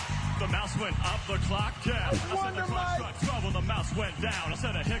dickory dock. The mouse went up the clock, yeah. I said the clock struck 12 and the mouse went down. I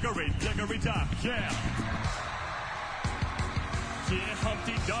said a hickory dickory dock, yeah. Yeah,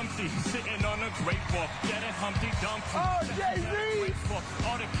 Humpty Dumpty sitting on a great walk. Get it, Humpty Dumpty. Oh, Jay-Z!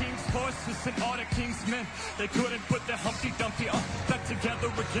 All the king's horses and all the king's men, they couldn't put the Humpty Dumpty back together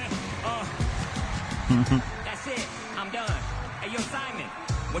again. That's it. I'm done. Hey, yo, Simon,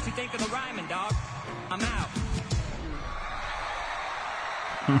 what you think of the rhyming, dog? I'm out.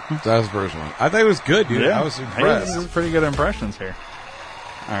 So that was the first one. I thought it was good, dude. Yeah. I was impressed. Hey, pretty good impressions here.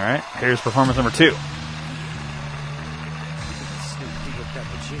 All right, here's performance number 2.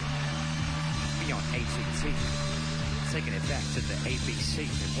 Be on ATT. Taking it back to the ABC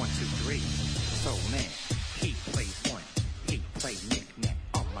and 1, 2, 3. So man, he plays one. He play knick-knack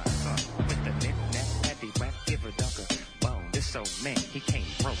on my son. With the knick-knack, heavy whack, give a dog a bone. This old man, he can't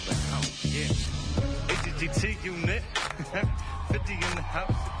roll it home. Yeah. ATT unit. 50 in the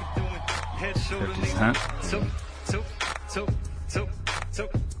house. If you're doing head, shoulder, 50 knee. Cent.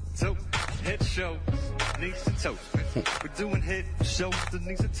 Toe. Head, show, knees and toes. We're doing head, shoulders,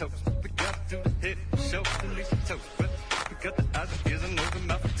 knees and toes. We got to do the head, shoulders, knees and toes. We got the eyes, ears, and nose, and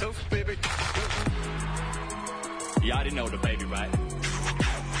mouth and toes, baby. You already know the baby, right?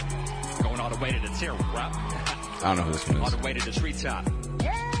 Going all the way to the tear rock. I don't know who this one All is. the way to the treetop.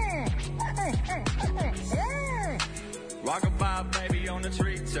 Rockabye, baby, on the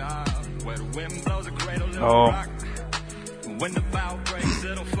treetop. Where the wind blows a cradle little Oh. rock. When the bow breaks,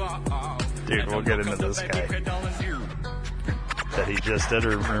 it'll fall. Dude, we'll get into this guy. That he just did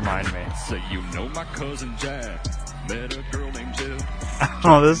remind me. So you know my cousin Jack met a girl named Jill.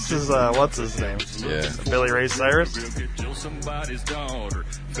 Oh, this is, what's his name? Yeah. Billy Ray Cyrus? Somebody's daughter.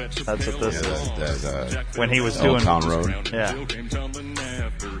 That's what this is. That, When he was Old doing... Town Road. Yeah.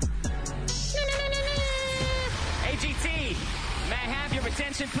 AGT, may I have your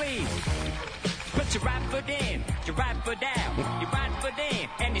attention, please? Put your right foot in, your right foot out, your right foot in,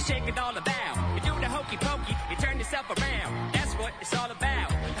 and you shake it all about. You do the hokey pokey, you turn yourself around. That's what it's all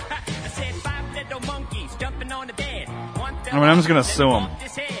about. I said 5 little monkeys jumping on the bed. Eminem's gonna sue him.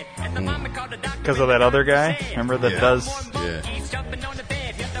 Because of that other guy? Remember that does... Yeah.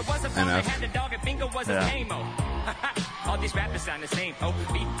 Yeah. All these rappers sound the same.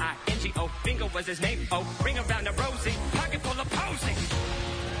 O-B-I-N-G-O. Bingo was his name. Oh, bring around the Rosie. Pocket full of posing.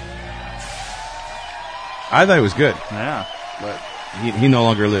 I thought it was good, Yeah. but he no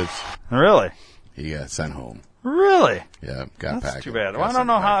longer lives. Really? He got sent home. Really? Yeah, got That's packed. too bad. Got Well, I don't sent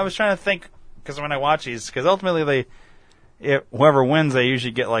know how. back. I was trying to think, because when I watch these, because ultimately whoever wins, they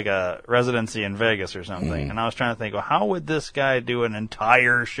usually get like a residency in Vegas or something. And I was trying to think, well, how would this guy do an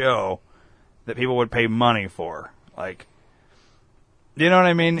entire show that people would pay money for? Like, do you know what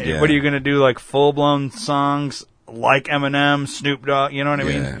I mean? Yeah. What are you going to do, like full-blown songs like Eminem, Snoop Dogg, you know what I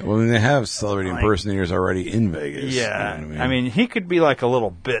mean? Yeah. Well, they have celebrity impersonators already in Vegas. Yeah. You know what I mean, he could be like a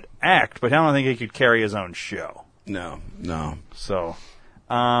little bit act, but I don't think he could carry his own show. No. So,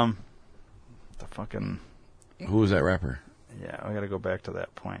 the fucking... Who was that rapper? Yeah, we got to go back to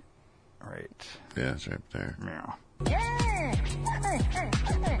that point. Right. Yeah, it's right there. Meow.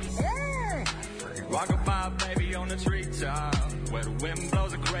 Rockabye, baby, on the treetop. Where the wind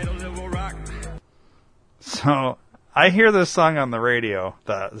blows a cradle, it will rock. So, I hear this song on the radio,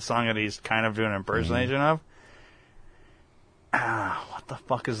 the song that he's kind of doing an impersonation of. What the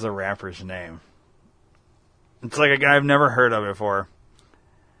fuck is the rapper's name? It's like a guy I've never heard of before.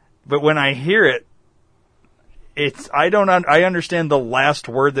 But when I hear it, I understand the last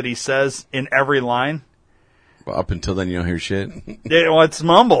word that he says in every line. Well, up until then, you don't hear shit. It's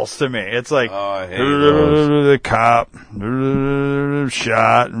mumbles to me. It's like, Oh, I hate those. the cop,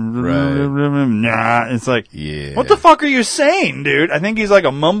 shot, nah. It's like, Yeah. what the fuck are you saying, dude? I think he's like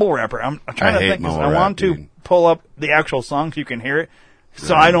a mumble rapper. I'm trying I to hate think, 'cause mumble I want rap, to dude. pull up the actual song so you can hear it,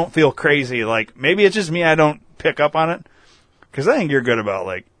 so I don't feel crazy. Like, maybe it's just me, I don't pick up on it, because I think you're good about,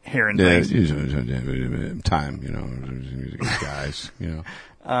 like, hearing Yeah, things. time, guys,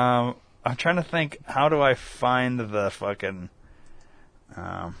 I'm trying to think, how do I find the fucking...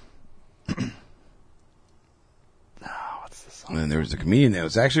 what's the song? And there was a comedian that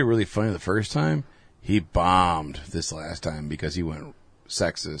was actually really funny the first time. He bombed this last time because he went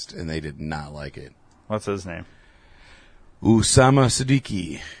sexist, and they did not like it. What's his name? Usama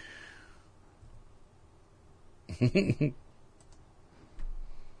Siddiqui.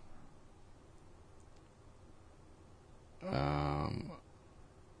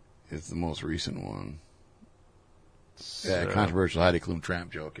 It's the most recent one. Yeah, controversial Heidi Klum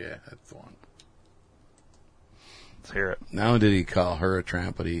tramp joke. Yeah, that's the one. Let's hear it. Not only did he call her a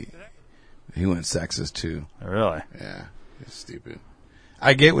tramp, but he He went sexist too. Really? Yeah, it's stupid.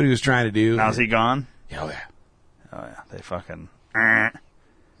 I get what he was trying to do. Now is he gone? Oh yeah. Oh yeah. They fucking.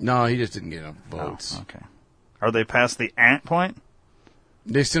 No, he just didn't get enough votes. Oh, okay. Are they past the ant point?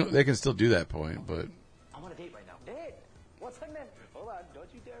 They can still do that point, but I'm on a date right now. Date? What's her name? Hold on, don't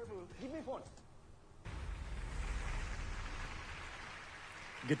you dare move. Give me a phone.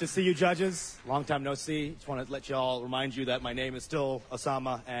 Good to see you, judges. Long time no see. Just want to let remind you that my name is still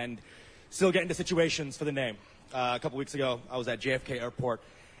Osama and still get into situations for the name. A couple weeks ago, I was at JFK Airport,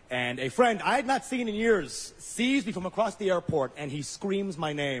 and a friend I had not seen in years sees me from across the airport, and he screams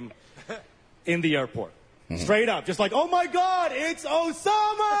my name in the airport. Straight up, just like, oh my God, it's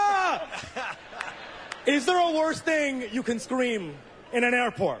Osama! Is there a worse thing you can scream in an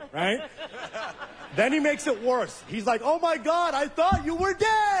airport, right? Then he makes it worse. He's like, oh my God, I thought you were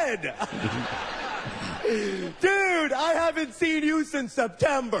dead! Dude, I haven't seen you since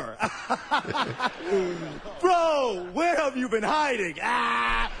September. Bro, where have you been hiding?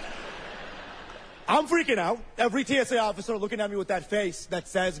 I'm freaking out. Every TSA officer looking at me with that face that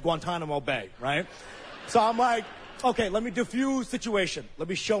says Guantanamo Bay, right? So I'm like, okay, let me diffuse situation. Let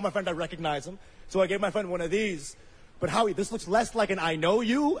me show my friend I recognize him. So I gave my friend one of these. But Howie, this looks less like an I know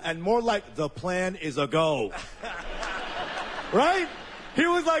you and more like the plan is a go. Right? He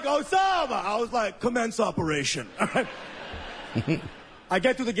was like, Osama. I was like, commence operation. I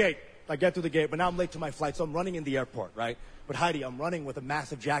get through the gate, but now I'm late to my flight, so I'm running in the airport, right? But Heidi, I'm running with a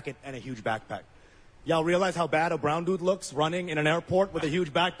massive jacket and a huge backpack. Y'all realize how bad a brown dude looks running in an airport with a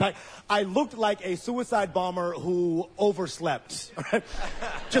huge backpack? I looked like a suicide bomber who overslept. Right?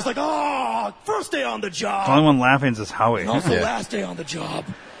 Just like, oh, first day on the job. The only one laughing is Howie. And also last day on the job.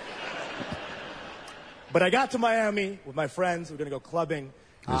 But I got to Miami with my friends. We're going to go clubbing.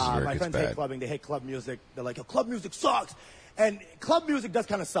 My friends hate clubbing. They hate club music. They're like, oh, club music sucks. And club music does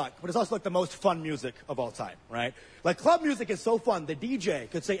kind of suck, but it's also like the most fun music of all time, right? Like club music is so fun. The DJ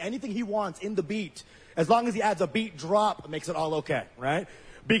could say anything he wants in the beat. As long as he adds a beat drop, it makes it all okay, right?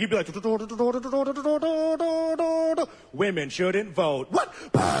 Biggie be like, women shouldn't vote. What?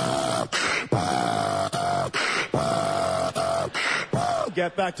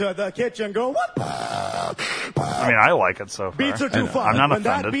 Get back to the kitchen, go, what? I mean, I like it so far. Beats are too fun. I'm not when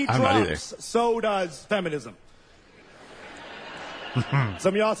offended. That beat I'm not drops, so does feminism.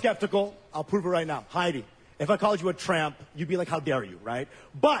 Some of y'all skeptical. I'll prove it right now. Heidi, if I called you a tramp, you'd be like, how dare you, right?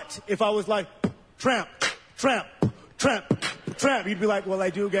 But if I was like, tramp, tramp, tramp, tramp, you'd be like, well, I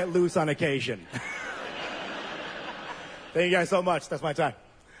do get loose on occasion. Thank you guys so much. That's my time.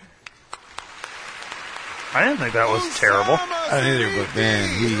 I didn't think that was terrible. I didn't either, but man,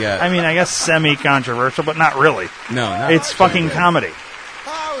 he got. I mean, I guess semi-controversial, but not really. No, not it's fucking comedy.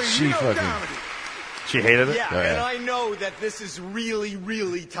 She fucking. She hated it? Yeah, Oh, yeah. and I know that this is really,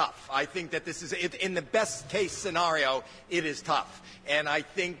 really tough. I think that this is, in the best case scenario, it is tough. And I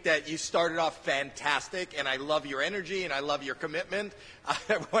think that you started off fantastic, and I love your energy, and I love your commitment. I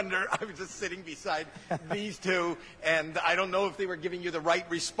wonder, I was just sitting beside these two, and I don't know if they were giving you the right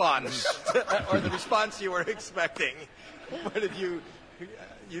response, or the response you were expecting. What did you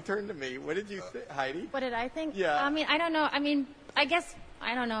turned to me. What did you think, Heidi? What did I think? Yeah. I mean, I don't know. I mean, I guess,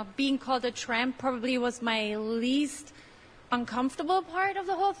 I don't know, being called a tramp probably was my least uncomfortable part of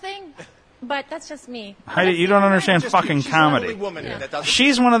the whole thing. But that's just me. Heidi, you don't understand fucking comedy. Yeah.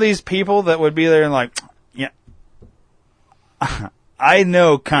 She's one of these people that would be there and like, yeah, I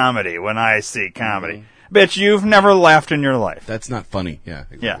know comedy when I see comedy. Mm-hmm. Bitch, you've never laughed in your life. That's not funny. Yeah,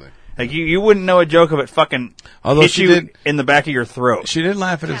 exactly. Yeah. Like, you wouldn't know a joke if it fucking hit you in the back of your throat. She didn't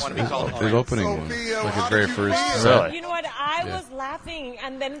laugh at his opening one. Like his very first set. Really? You know what? I was laughing,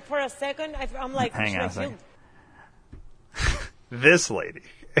 and then for a second, I'm like, hang on a should I second. This lady.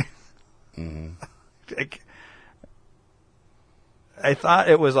 I thought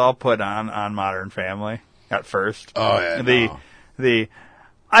it was all put on Modern Family at first. Oh, yeah. The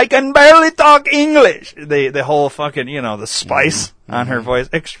I can barely talk English. The whole fucking, the spice on her voice.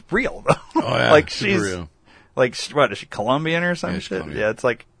 It's real, though. Oh, yeah. Like, super she's, real. like, what, is she Colombian or some shit? Colombian. Yeah, it's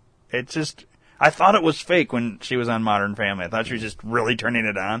like, it's just, I thought it was fake when she was on Modern Family. I thought she was just really turning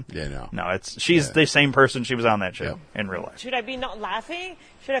it on. Yeah, no. No, she's the same person she was on that show in real life. Should I be not laughing?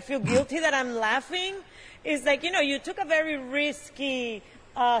 Should I feel guilty that I'm laughing? It's like, you took a very risky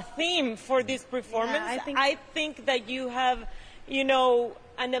theme for this performance. Yeah, I think that you have,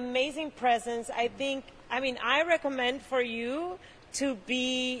 an amazing presence. I recommend for you to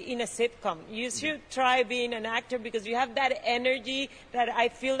be in a sitcom. You should try being an actor because you have that energy that I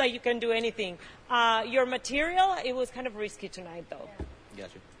feel that you can do anything. Your material, it was kind of risky tonight, though.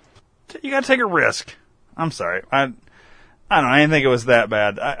 You gotta take a risk. I'm sorry. I don't know. I didn't think it was that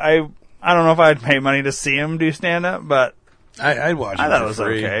bad. I don't know if I'd pay money to see him do stand-up, but I'd watch it. I thought it for was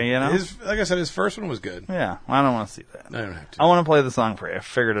free. okay, you know? Like I said, his first one was good. Yeah, well, I don't want to see that. I don't have to. I want to play the song for you. I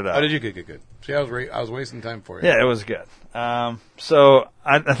figured it out. Oh, did you? Good. See, I was wasting time for you. Yeah, it was good. So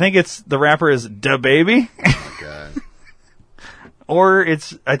I think the rapper is DaBaby. Oh, God. Or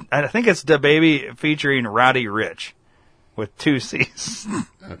I think it's DaBaby featuring Roddy Ricch with 2 C's.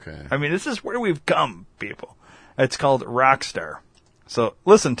 Okay. I mean, this is where we've come, people. It's called Rockstar. So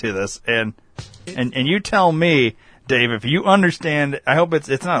listen to this and you tell me, Dave, if you understand. I hope it's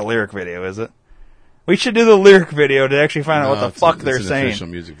not a lyric video, is it? We should do the lyric video to actually find out what the fuck they're saying. It's an official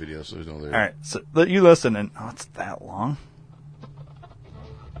music video, so there's no lyric. All right, so you listen, and it's that long.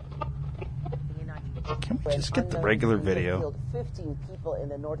 Can we just get the regular video? Killed 15 people in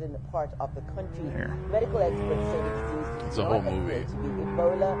the northern part of the country. Here. Medical experts say it It's a whole movie. to be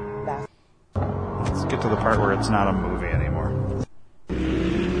Ebola. Let's get to the part where it's not a movie anymore.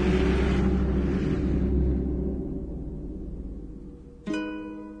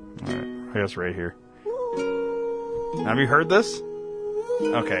 All right, I guess right here. Have you heard this?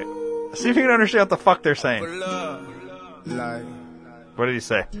 Okay. See if you can understand what the fuck they're saying. What did he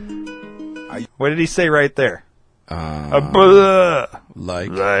say? What did he say right there? Like.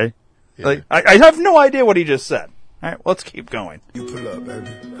 Yeah. Like, I have no idea what he just said. All right, let's keep going. You pull up, baby.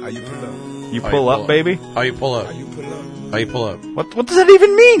 How you pull up? You pull up, baby? How you pull up? How you pull up? How you pull up? What does that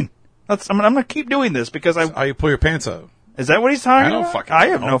even mean? I'm going to keep doing this because How you pull your pants up? Is that what he's talking I don't about? fucking I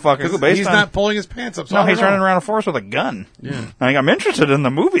have know. no fucking clue. He's not pulling his pants up. So No, I don't he's know. running around a forest with a gun. Yeah. Like, I'm interested in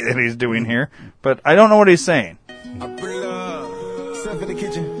the movie that he's doing here, but I don't know what he's saying. I pull up. Step in the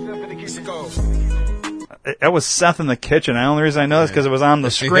kitchen. Let's go. That was Seth in the kitchen. The only reason I know is because it was on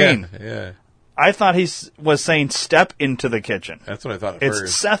the screen. Yeah. I thought he was saying step into the kitchen. That's what I thought at It's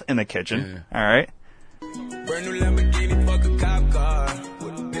first. Seth in the kitchen. Yeah. All right. Brand new Lamborghini, fuck a cop car.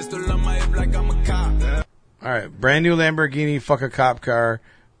 With a pistol on my hip like I'm a cop. All right. Brand new Lamborghini, fuck a cop car.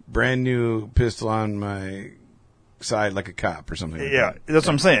 Brand new pistol on my side like a cop or something. Like Yeah, that. that's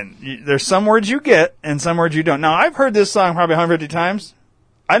what I'm saying. There's some words you get and some words you don't. Now, I've heard this song probably 150 times.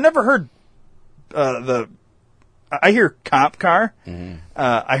 I've never heard I hear cop car. Mm-hmm.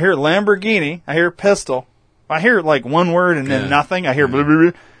 I hear Lamborghini. I hear pistol. I hear like one word and then nothing. I hear blah, blah,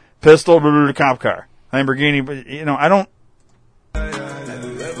 blah, pistol, blah, blah, blah, cop car. Lamborghini, but I don't.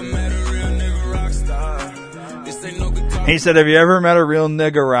 He said, have you ever met a real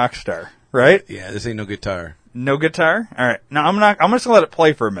nigga rock star? Right? Yeah, this ain't no guitar. No guitar? All right. Now, I'm just going to let it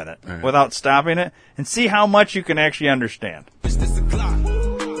play for a minute right. without stopping it and see how much you can actually understand.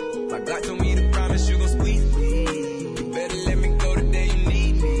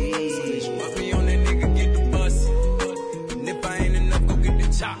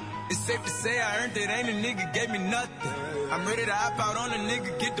 It's safe to say I earned it, ain't a nigga gave me nothing. I'm ready to hop out on a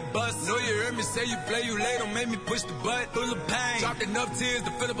nigga, get the bus. Know you heard me say you play, you late, don't make me push the butt. Full of pain, dropped enough tears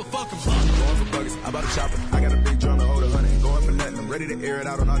to fill up a fucking bucket. Going for buckets, I bought a chopper. I got a big drum and hold 100. Going for nothing, I'm ready to air it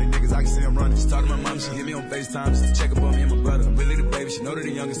out on all these niggas, I can see them running. She talked to my mom, she hit me on FaceTime just to check up on me and my brother. I'm really the baby, she know that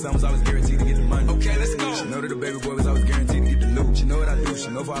the youngest son was always guaranteed to get the money. Okay, let's go. She know that the baby boy was always guaranteed to get the loot. She know what I do, she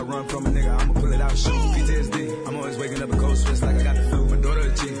know if I run from a nigga, I'ma pull it out, shoot. PTSD, I'm always waking up in cold sweats like I got the flu. My daughter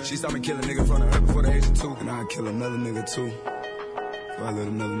a G, she saw me kill a nigga in front of her before the age of 2. And I'd kill another nigga too. If I let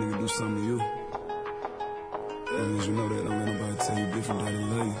another nigga do something to you. As long as you know that, don't let nobody tell you different that I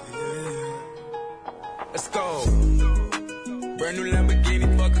love you. Let's go. Brand new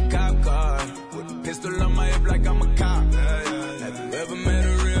Lamborghini, fuck a cop car. With a pistol on my hip like I'm a cop. Have you ever met a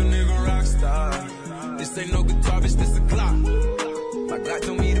real nigga rock star? This ain't no guitar, bitch, this a clock. My God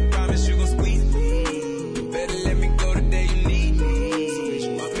told me to promise you gon' squeeze me. You better let me go the day you need me. So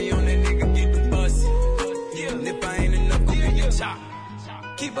bitch, you fuck me on that nigga, get the bus. And if I ain't enough, go get your chop.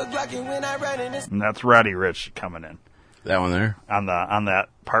 Keep a Glockin' when I ride in this. And that's Roddy Ricch coming in. That one there? On that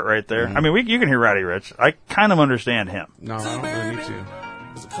part right there. I mean, you can hear Roddy Ricch. I kind of understand him. No, I don't really need to.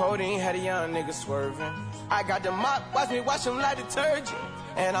 It's codeine, had a young nigga swerving. I got the mop, watch me wash him like detergent.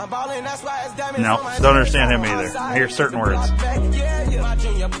 And I'm ballin', that's why it's diamonds No, on my don't understand him either. I hear certain words. Yeah, yeah. My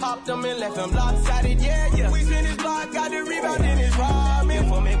junior popped him and left him lopsided, yeah, yeah. We spin his block, got the rebound in his robbing.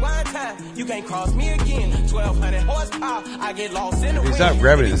 For me one time, you can't cross me again. 1,200 horsepower, I get lost in the If he's wind. not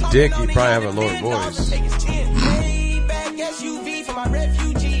grabbing his dick, he'd probably have a lower voice. Back SUV for my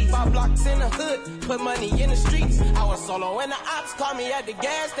refugees. 5 blocks in the hood, put money in the streets. I was solo when the ops called me at the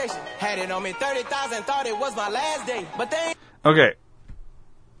gas station. Had it on me 30,000, thought it was my last day. But they ain't. Okay.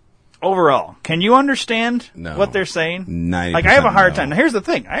 Overall, can you understand No. what they're saying? 90% Like, I have a hard no. time. Now, here's the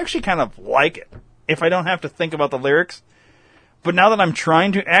thing. I actually kind of like it if I don't have to think about the lyrics. But now that I'm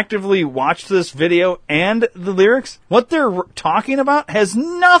trying to actively watch this video and the lyrics, what they're talking about has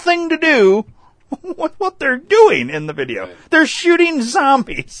nothing to do with what they're doing in the video. Right. They're shooting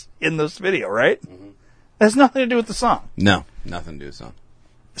zombies in this video, right? Mm-hmm. Has nothing to do with the song. No, nothing to do with the song.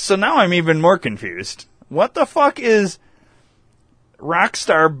 So now I'm even more confused. What the fuck is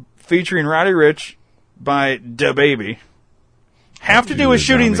Rockstar featuring Roddy Ricch by DaBaby have to do with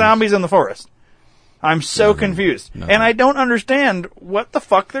shooting zombies in the forest? I'm so confused. And I don't understand what the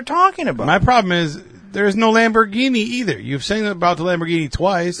fuck they're talking about. My problem is there's no Lamborghini either. You've seen about the Lamborghini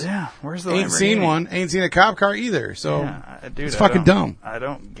twice. Yeah, where's the Ain't Lamborghini? Seen one. Ain't seen a cop car either. So dude, it's fucking dumb. I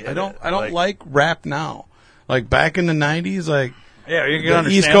don't get it. I don't like rap now. Like back in the 90s, like yeah, you can the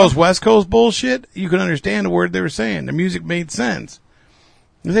understand East Coast, them. West Coast bullshit, you could understand the word they were saying. The music made sense.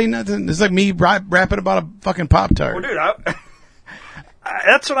 This ain't nothing. It's like me rapping about a fucking Pop-Tart. Well, dude,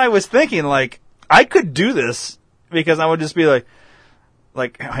 that's what I was thinking. Like, I could do this because I would just be like,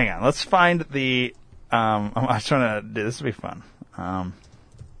 hang on, let's find the, I was trying to do, this would be fun.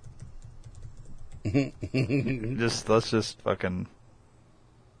 Let's just fucking,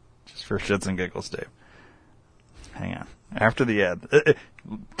 just for shits and giggles, Dave. Hang on. After the ad.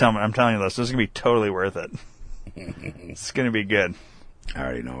 I'm telling you this is going to be totally worth it. It's going to be good. I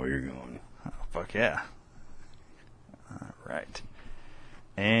already know where you're going. Oh, fuck yeah. All right.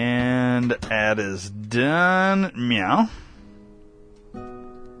 And ad is done. Meow.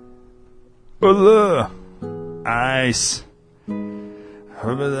 Hola. Ice. I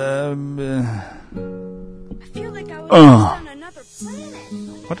feel like I was on another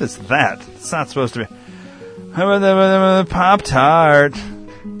planet. What is that? It's not supposed to be. Pop-Tart.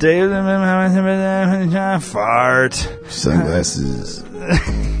 Fart. Sunglasses.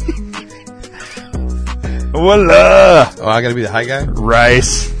 Voila. Oh, I gotta be the high guy?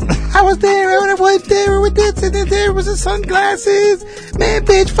 Rice. I was there when I went there with this, and then there was the sunglasses. Man,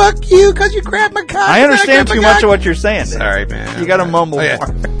 bitch, fuck you, cause you grabbed my cock. I understand too much of what you're saying. Sorry, man. You gotta mumble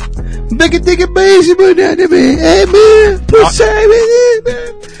more. Make it think of bass, but not to me. Hey, man, pussy,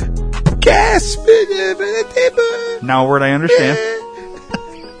 gas. Now a word I understand.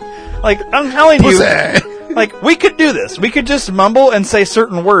 Like, I'm telling you, like, we could do this. We could just mumble and say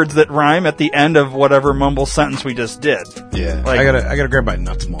certain words that rhyme at the end of whatever mumble sentence we just did. Yeah. Like, I gotta grab my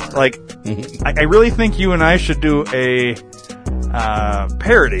nuts more. Like, I really think you and I should do a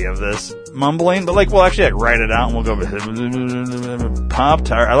parody of this mumbling, but like, we'll actually write it out and we'll go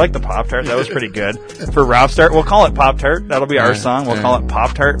Pop-Tart. I like the Pop-Tart. That was pretty good. For Robstart, we'll call it Pop-Tart. That'll be our song. We'll call it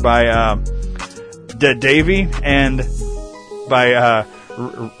Pop-Tart by Davey and by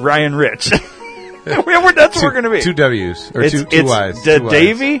Ryan Rich. That's what we're going to be. Two W's. Or two Y's. It's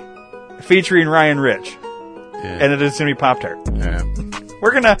Davey featuring Ryan Rich. Yeah. And it is going to be Pop-Tart. Yeah.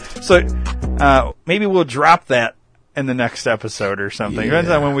 We're going to... So, maybe we'll drop that in the next episode or something. Depends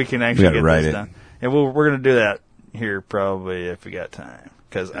on when we can actually get this done. And we're going to do that here probably if we got time.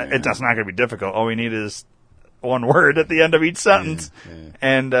 Because it's not going to be difficult. All we need is one word at the end of each sentence. Yeah.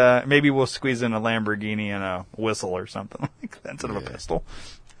 And maybe we'll squeeze in a Lamborghini and a whistle or something like that instead of a pistol.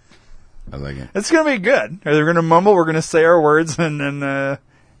 I like it. It's going to be good. They're going to mumble. We're going to say our words, and then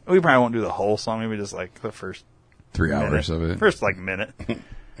we probably won't do the whole song. Maybe just like the first 3 hours of it. First minute. All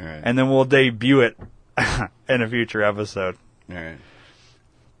right. And then we'll debut it in a future episode. All right.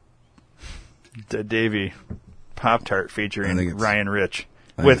 Davey Pop-Tart featuring Ryan Rich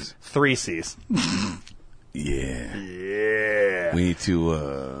with 3 C's. Yeah. Yeah. We need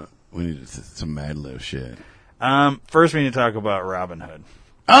some Mad Lib shit. First we need to talk about Robin Hood.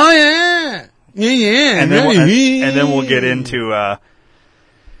 Oh yeah. Yeah. And then we'll get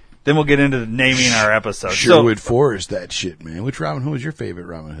into naming our episode. Sherwood Forest, that shit, man. Which Robin Hood was your favorite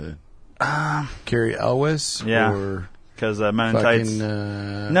Robin Hood? Cary Elwes? Yeah. Or because Men in Tights.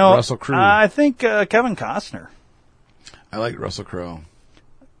 No, Russell Crowe. I think Kevin Costner. I like Russell Crowe.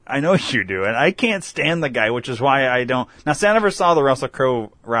 I know you do, and I can't stand the guy, which is why I don't. Now, see, I never saw the Russell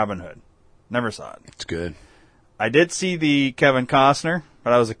Crowe Robin Hood. Never saw it. It's good. I did see the Kevin Costner,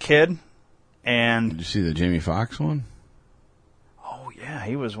 but I was a kid, and... Did you see the Jamie Foxx one? Oh, yeah,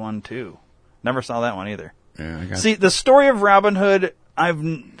 he was one, too. Never saw that one, either. Yeah, See, the story of Robin Hood,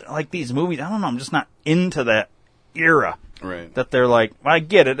 like these movies, I don't know, I'm just not into that era. Right. That they're like, I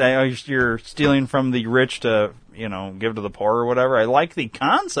get it, you're stealing from the rich to, give to the poor or whatever. I like the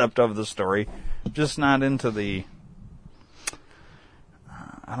concept of the story, just not into the...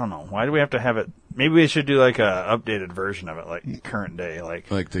 I don't know. Why do we have to have it? Maybe we should do like a updated version of it, like current day, like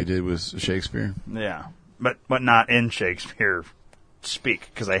they did with Shakespeare. Yeah, but not in Shakespeare speak,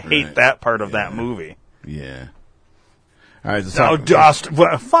 because I hate that part of that movie. Yeah. All right.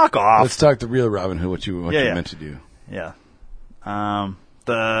 Fuck off. Let's talk the real Robin Hood. What you meant to do? Yeah.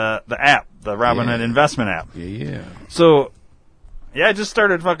 the app, the Robinhood investment app. Yeah. So, yeah, I just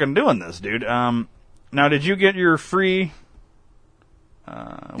started fucking doing this, dude. Now, did you get your free?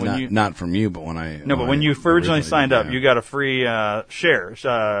 Not from you, but when I but when you originally signed up, yeah. you got a free share,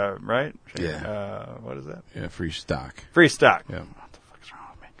 right? Yeah. What is that? Yeah, free stock. Free stock. Yeah. What the fuck's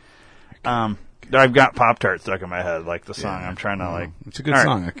wrong with me? I've got Pop-Tart stuck in my head, like the song. I'm trying to like. It's a good All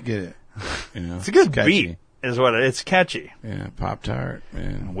song. right. I could get it. You know, It's a good catchy. beat, is what it's catchy. Yeah, Pop-Tart,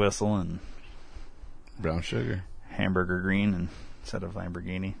 man. Whistle and brown sugar, hamburger green instead of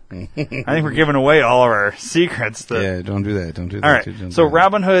Lamborghini. I think we're giving away all of our secrets. Yeah, don't do that. Don't do that. All right. Don't So do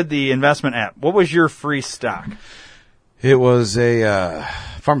that. Robinhood, the investment app. What was your free stock? It was a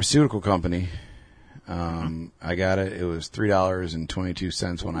pharmaceutical company. I got it. It was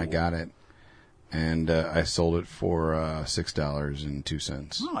 $3.22 when I got it, and I sold it for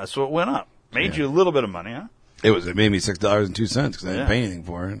 $6.02. Oh, that's what went up. Made you a little bit of money, huh? It made me $6.02 because I didn't pay anything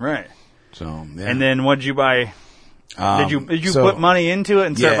for it. Right. So yeah. And then what did you buy? Did you so- put money into it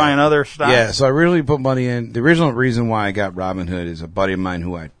and start buying other stocks? Yeah, so I really put money in. The original reason why I got Robinhood is a buddy of mine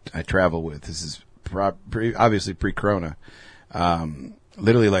who I travel with. This is obviously pre-Corona.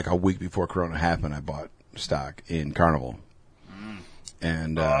 Literally like a week before Corona happened, I bought stock in Carnival.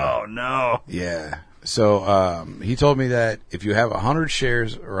 And oh no! Yeah. So he told me that if you have 100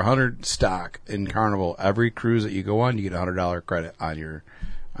 shares or 100 stock in Carnival, every cruise that you go on, you get a $100 credit on your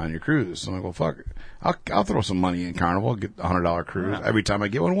cruise. So I'm like, well, fuck it. I'll throw some money in Carnival, get a $100 cruise every time I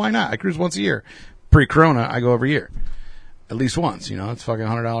get one. Why not? I cruise once a year. Pre-Corona, I go every year, at least once. You know, it's fucking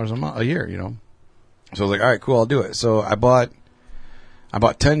 $100 a year. You know. So I was like, all right, cool, I'll do it. So I bought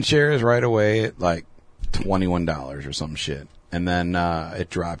 10 shares right away at like $21 or some shit, and then it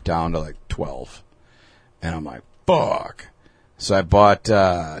dropped down to like 12, and I'm like, fuck. So I bought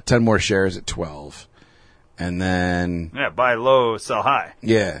 10 more shares at 12. And then buy low, sell high.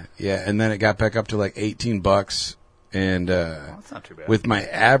 Yeah, and then it got back up to like $18, and that's not too bad. With my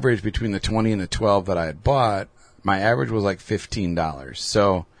average between the 20 and the 12 that I had bought, my average was like $15.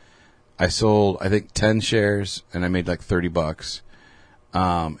 So I sold, I think, 10 shares, and I made like $30.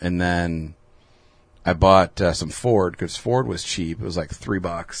 And then I bought some Ford because Ford was cheap. It was like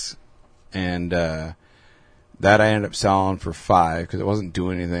 $3, and that I ended up selling for $5 because it wasn't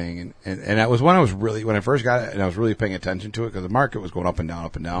doing anything. And that was when I first got it, and I was really paying attention to it because the market was going up and down.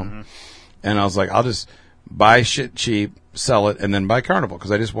 Mm-hmm. And I was like, I'll just buy shit cheap, sell it, and then buy Carnival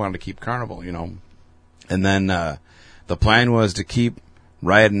because I just wanted to keep Carnival, you know. And then the plan was to keep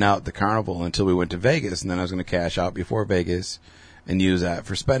riding out the Carnival until we went to Vegas, and then I was going to cash out before Vegas and use that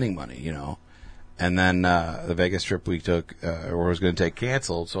for spending money, you know. And then the Vegas trip we took, or was going to take,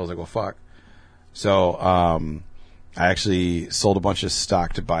 canceled, so I was like, well, fuck. So, I actually sold a bunch of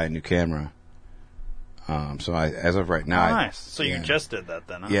stock to buy a new camera. So as of right now, nice. So you just did that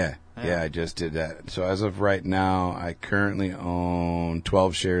then, huh? Yeah, I just did that. So as of right now, I currently own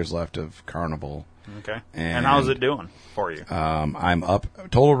 12 shares left of Carnival. Okay. And how's it doing for you? I'm up,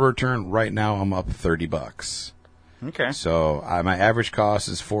 total return right now, I'm up $30. Okay. So my average cost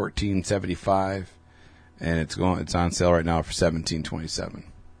is $14.75, and it's on sale right now for $17.27.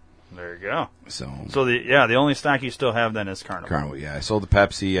 There you go. So the only stock you still have then is Carnival. Carnival, yeah. I sold the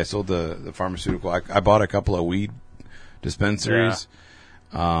Pepsi. I sold the pharmaceutical. I bought a couple of weed dispensaries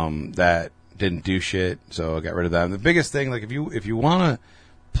that didn't do shit, so I got rid of them. The biggest thing, like if you want to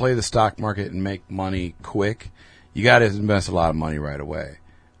play the stock market and make money quick, you got to invest a lot of money right away.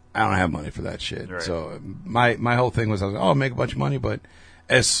 I don't have money for that shit. Right. So my whole thing was, I was like, make a bunch of money, but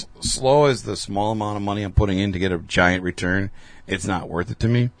as slow as the small amount of money I'm putting in to get a giant return, it's not worth it to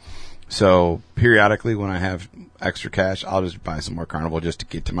me. So periodically, when I have extra cash, I'll just buy some more Carnival just to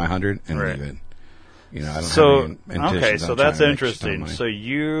get to my 100 and leave it. You know, I don't have any intentions on that's trying to make a ton of interesting. money. So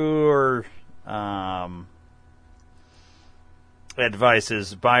your advice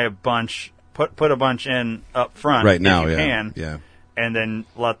is buy a bunch, put a bunch in up front right now, if you yeah, can, yeah, and then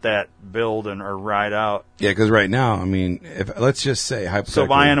let that build or ride out. Yeah, because right now, I mean, if let's just say hypothetically, so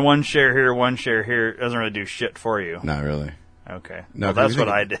buying one share here doesn't really do shit for you. Not really. Okay. No, well, that's what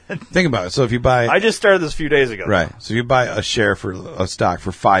I did. Think about it. So if you buy, I just started this a few days ago. Right. So you buy a share for a stock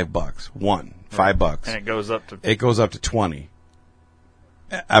for $5, $5, and it goes up to 20.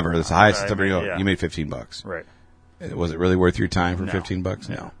 Ever, that's the highest it's ever made, go. You made $15. Right. Was it really worth your time for No. $15?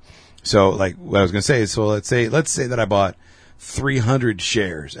 Yeah. No. So like what I was going to say is, so let's say that I bought 300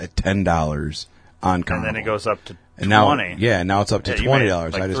 shares at $10 on Carnival. And then it goes up to 20. Now it's up to you $20. made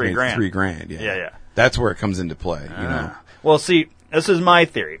like I just made $3,000. Yeah. Yeah. That's where it comes into play, you know. Well, see, this is my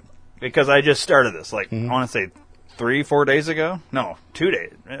theory because I just started this. Like, Mm-hmm. I want to say 3-4 days ago. No, 2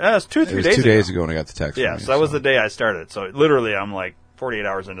 days. It was 2-3 days ago. It was 2 days ago when I got the text. Yeah, from you, so that was the day I started. So literally, I'm like 48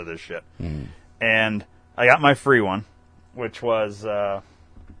 hours into this shit. Mm. And I got my free one, which was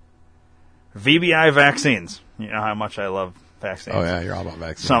VBI vaccines. You know how much I love vaccines. Oh, yeah, you're all about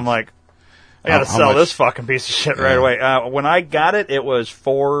vaccines. So I'm like, I got to How sell much? this fucking piece of shit right away. When I got it, it was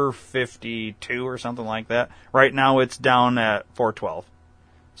 $4.52 or something like that. Right now, it's down at $4.12.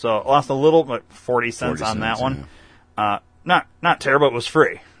 So I lost a little, but 40 cents on that one. Yeah. Not terrible. It was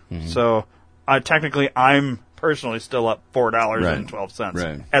free. Mhm. So technically, I'm personally still up $4.12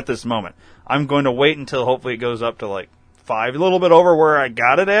 Right. at this moment. I'm going to wait until hopefully it goes up to like $5, a little bit over where I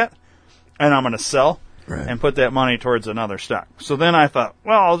got it at, and I'm going to sell and put that money towards another stock. So then I thought,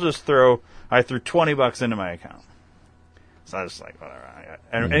 well, I'll just I threw $20 into my account. So I was like, whatever.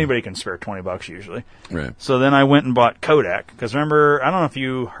 Anybody can spare $20 usually. Right. So then I went and bought Kodak. Because remember, I don't know if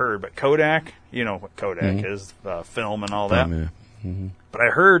you heard, but Kodak, you know what Kodak is, film and all that. Yeah. Mm-hmm. But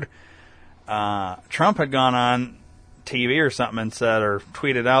I heard Trump had gone on TV or something and said, or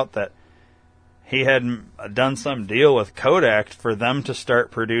tweeted out that he had done some deal with Kodak for them to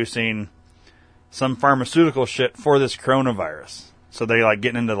start producing some pharmaceutical shit for this coronavirus. So they like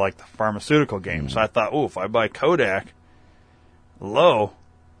getting into like the pharmaceutical game. So I thought, if I buy Kodak low,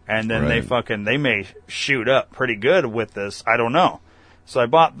 and then they may shoot up pretty good with this. I don't know. So I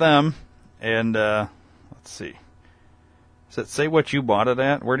bought them, and let's see. Does it say what you bought it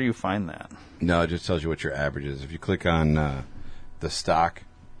at? Where do you find that? No, it just tells you what your average is. If you click on the stock.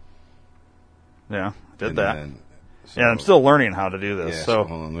 Yeah, I did that. I'm still learning how to do this. Yeah, so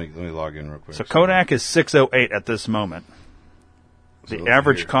hold on, let me log in real quick. So Kodak is 608 at this moment. The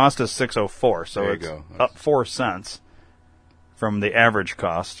average cost is 604, so it's up 4 cents from the average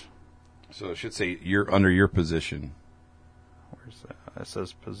cost. So it should say you're under your position. Where's that? It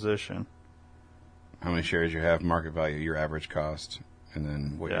says position. How many shares you have, market value, your average cost, and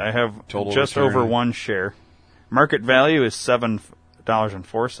then what I have total just return. over one share. Market value is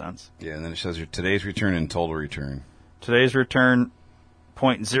 $7.04. Yeah, and then it says your today's return and total return. Today's return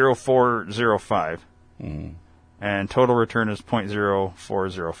 0.0405. And total return is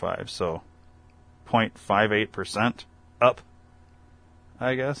 0.0405. So 0.58% up,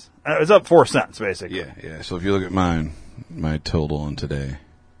 I guess. It's up 4 cents, basically. Yeah. So if you look at mine, my total on today.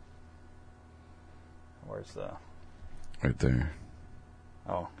 Where's the... Right there.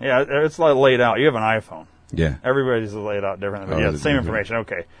 Oh, yeah, it's like laid out. You have an iPhone. Yeah. Everybody's laid out differently. But yeah, the same information.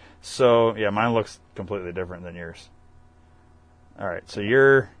 Okay. So, yeah, mine looks completely different than yours. All right. So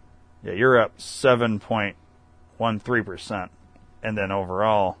you're up 7.13%. And then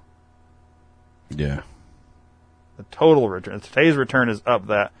overall. Yeah. The total return. Today's return is up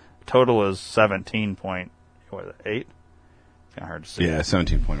that. Total is 17.8. Kind of hard to see. Yeah,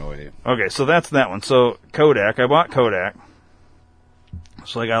 17.08. Okay, so that's that one. So Kodak, I bought Kodak.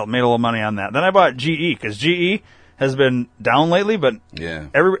 So I made a little money on that. Then I bought GE, because GE has been down lately, but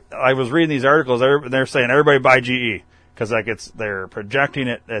I was reading these articles, they're saying everybody buy GE, because they're projecting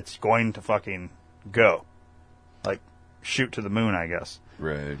it's going to fucking go. Like, shoot to the moon, I guess.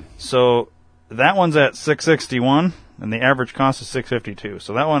 Right. So that one's at $6.61, and the average cost is $6.52.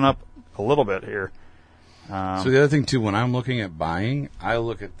 So that went up a little bit here. So the other thing, too, when I'm looking at buying, I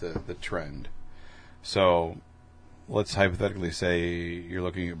look at the trend. So let's hypothetically say you're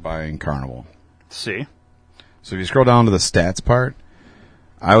looking at buying Carnival. See? So if you scroll down to the stats part,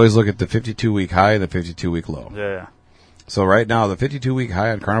 I always look at the 52-week high and the 52-week low. Yeah. So right now, the 52-week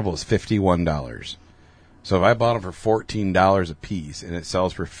high on Carnival is $51. So if I bought them for $14 a piece and it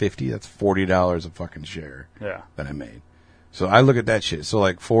sells for $50, that's $40 a fucking share that I made. So I look at that shit. So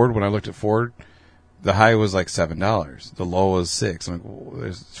like Ford, when I looked at Ford, the high was like $7. The low was $6. I'm like, well,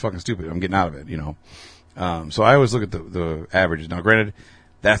 it's fucking stupid. I'm getting out of it, you know. So I always look at the averages. Now, granted,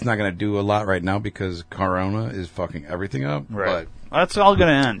 that's not going to do a lot right now because Corona is fucking everything up. Right. But that's all going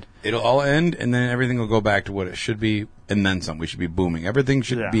to end. It'll all end, and then everything will go back to what it should be, and then some. We should be booming. Everything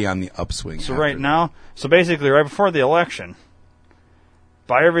should be on the upswing. So right now, basically right before the election,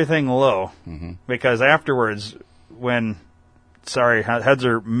 buy everything low, because afterwards, heads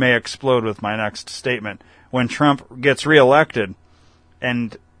may explode with my next statement. When Trump gets reelected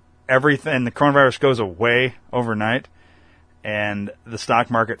and everything, the coronavirus goes away overnight and the stock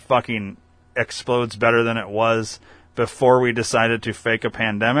market fucking explodes better than it was before we decided to fake a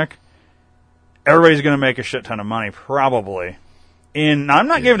pandemic, everybody's going to make a shit ton of money, probably. I'm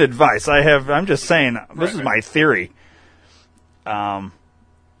not giving advice. I'm just saying, this is my theory. You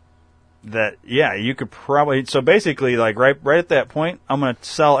could probably, so basically, like right at that point, I'm going to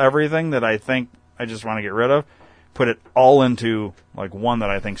sell everything that I think I just want to get rid of, put it all into like one that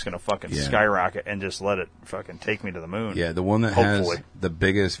I think is going to fucking Yeah. skyrocket and just let it fucking take me to the moon. Yeah, the one that hopefully. has the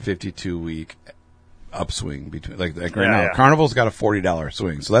biggest 52-week upswing between like right Yeah, now. yeah. Carnival's got a $40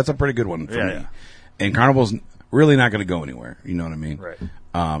 swing, so that's a pretty good one for Yeah, me. yeah. And Carnival's really not going to go anywhere. You know what I mean? Right.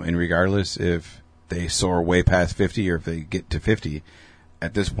 And regardless if they soar way past 50 or if they get to 50,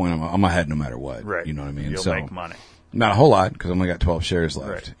 at this point I'm ahead no matter what. Right. You know what I mean? You'll so make money. Not a whole lot because I only got 12 shares left.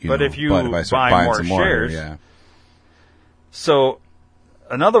 Right. You But know, if you I start buy buying more some shares, yeah. So,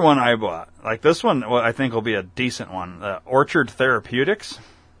 another one I bought, like this one, well, I think will be a decent one. Orchard Therapeutics,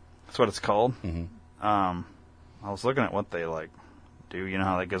 that's what it's called. Mm-hmm. I was looking at what they like do. You know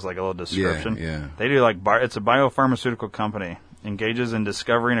how that gives like a little description. Yeah. They do like it's a biopharmaceutical company, engages in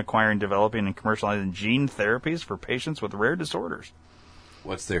discovering, acquiring, developing, and commercializing gene therapies for patients with rare disorders.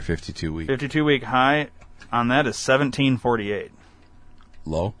 What's their 52-week 52-week high on that is 1748.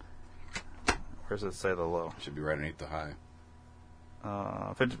 low? Where does it say the low? Should be right underneath the high.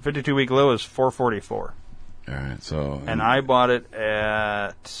 52-week low is 444. All right, so And I bought it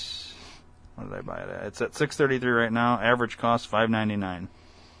at, what did I buy it at? It's at $6.33 right now. Average cost $5.99.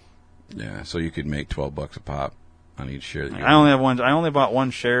 yeah, so you could make $12 a pop on each share. That you I only have one. I only bought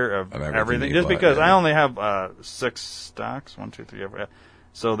one share of everything everything, you just bought, because yeah. I only have 6 stocks. 1, 2, 3, 4.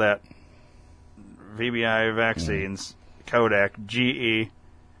 So that VBI vaccines, Kodak, GE,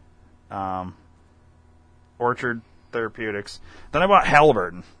 Orchard Therapeutics. Then I bought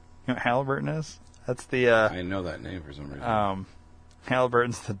Halliburton. You know what Halliburton is? That's the I know that name for some reason.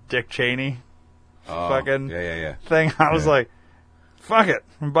 Halliburton's the Dick Cheney Oh, fucking yeah. thing. I was Yeah. like, fuck it,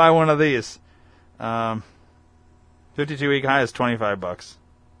 buy one of these. 52-week high is $25,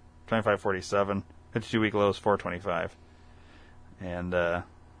 $25.47. 52-week low is $4.25, and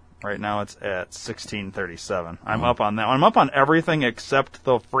right now it's at $16.37. I'm up on that. I'm up on everything except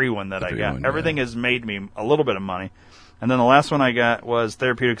the free one that I free got. one, Everything has made me a little bit of money, and then the last one I got was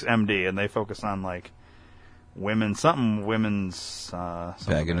Therapeutics MD, and they focus on like women's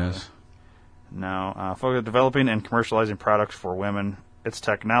Vaginas. No, focus developing and commercializing products for women. Its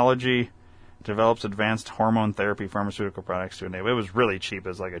technology develops advanced hormone therapy pharmaceutical products to enable. It was really cheap. It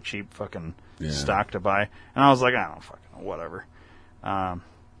was like a cheap fucking stock to buy, and I was like, I don't fucking know, whatever. I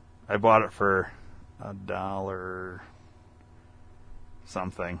bought it for $1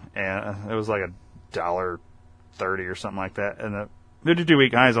 something, and it was like $1.30 or something like that, and the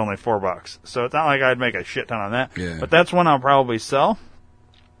 52-week high is only $4, so it's not like I'd make a shit ton on that. Yeah. But that's one I'll probably sell.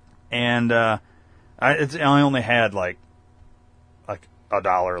 And I only had like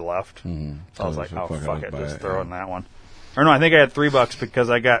 $1 left, so I was like, oh fuck it, just throw in that one. Or no, I think I had $3 because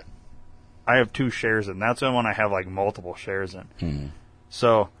I have 2 shares in. That's the one I have like multiple shares in.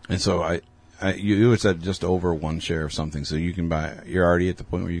 So you had said just over 1 share of something, so you can buy. You're already at the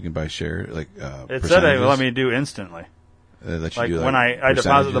point where you can buy share like. It said it let me do instantly. Let you like do, when I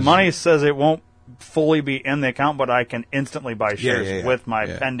deposit the money, says it won't fully be in the account, but I can instantly buy shares with my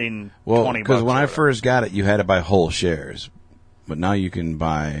pending $20. Because when I first got it, you had to buy whole shares, but now you can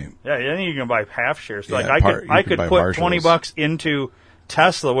buy. Yeah, then you can buy half shares. So Yeah, like I could put partials. $20 into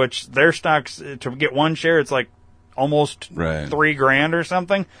Tesla, which their stocks to get 1 share, it's like almost $3,000 or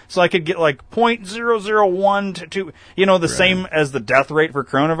something. So I could get like 0.001 to the same as the death rate for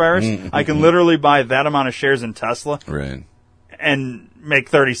coronavirus. I can literally buy that amount of shares in Tesla, and make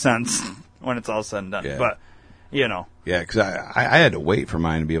 30 cents when it's all said and done. Yeah. But Yeah, because I had to wait for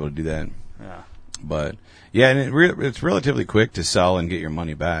mine to be able to do that. Yeah. But yeah, and it's relatively quick to sell and get your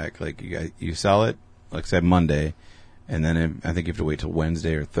money back. Like you sell it, like I said, Monday, and then I think you have to wait till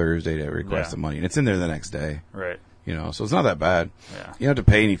Wednesday or Thursday to request the money, and it's in there the next day. Right. So it's not that bad. Yeah. You don't have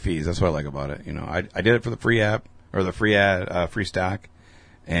to pay any fees. That's what I like about it. I did it for the free app or the free stock,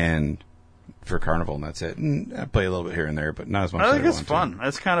 and for Carnival, and that's it. And I play a little bit here and there, but not as much. I as think I it's want fun.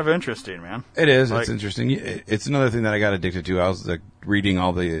 It's kind of interesting, man. It is. Like, it's interesting. It's another thing that I got addicted to. I was like reading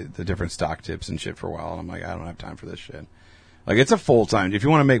all the different stock tips and shit for a while, and I'm like, I don't have time for this shit. Like, it's a full-time. If you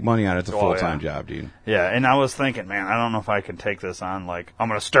want to make money on it, it's a full-time job, dude. Yeah, and I was thinking, man, I don't know if I can take this on. Like, I'm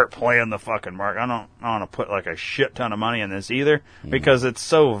going to start playing the fucking market. I don't want to put like a shit ton of money in this either because it's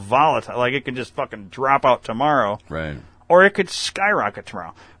so volatile. Like, it can just fucking drop out tomorrow. Right. Or it could skyrocket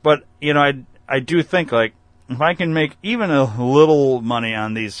tomorrow. But, I do think, like, if I can make even a little money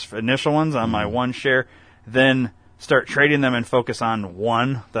on these initial ones, on my 1 share, then start trading them and focus on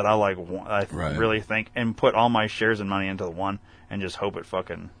one that I really think, and put all my shares and money into the one and just hope it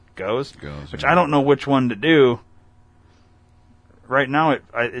fucking goes. Which I don't know which one to do. Right now,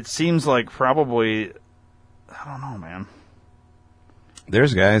 it seems like probably, I don't know, man.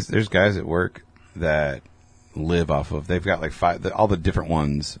 There's guys at work that live off of. They've got like all the different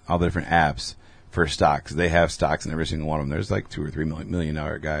ones, all the different apps for stocks. They have stocks in every single one of them. There's like $2 or $3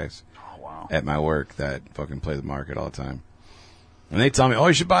 million guys at my work that fucking play the market all the time. And they tell me, oh,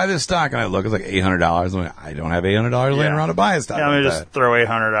 you should buy this stock. And I look, it's like $800. I'm like, I don't have $800 laying around to buy a stock. Yeah, like just throw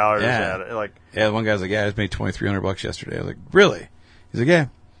 $800 at it. Like, yeah, one guy's like, yeah, I just made $2,300 yesterday. I was like, really? He's like, yeah.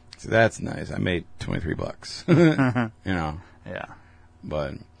 I said, that's nice. I made $23. You know? Yeah.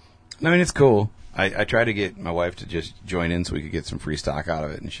 But, I mean, it's cool. I tried to get my wife to just join in so we could get some free stock out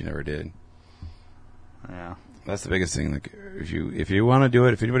of it, and she never did. Yeah. That's the biggest thing. Like, if you want to do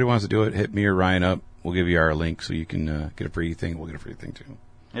it, if anybody wants to do it, hit me or Ryan up. We'll give you our link so you can get a free thing. We'll get a free thing too.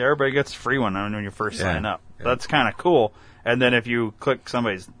 Yeah, everybody gets a free one when you first sign up. Yeah. That's kind of cool. And then if you click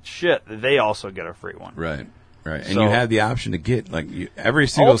somebody's shit, they also get a free one. Right. And you have the option to get like every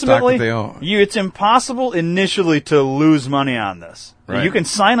single stock that they own. It's impossible initially to lose money on this. Right. You can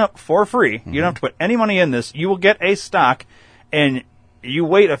sign up for free. Mm-hmm. You don't have to put any money in this. You will get a stock, and you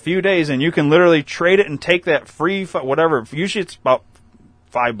wait a few days, and you can literally trade it and take that free whatever. Usually it's about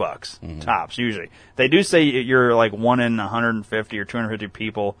 $5 tops. Usually they do say you're like 1 in 150 or 250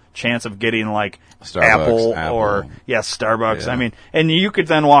 people chance of getting like Apple or Starbucks. Yeah. I mean, and you could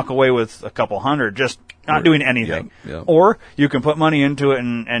then walk away with a couple hundred just not doing anything. Yep. Or you can put money into it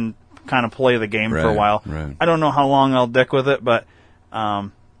and kind of play the game for a while. Right. I don't know how long I'll dick with it, but I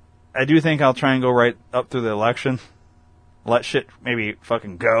do think I'll try and go right up through the election. Let shit maybe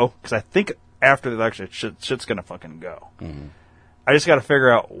fucking go, because I think after the election shit's gonna fucking go. Mm-hmm. I just got to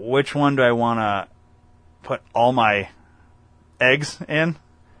figure out which one do I want to put all my eggs in,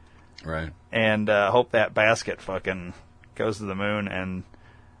 right? And hope that basket fucking goes to the moon and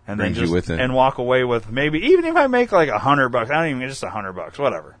brings then you with it, and walk away with maybe even if I make like $100, I don't even get just $100,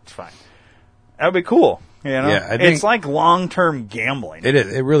 whatever, it's fine. That would be cool, you know. Yeah, I think it's like long-term gambling. It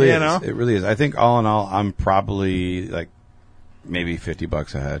is. It really is. Know? It really is. I think all in all, I'm probably like maybe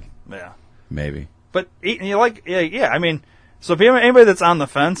 $50 ahead. Yeah, maybe. But you like, yeah. I mean. So if you have anybody that's on the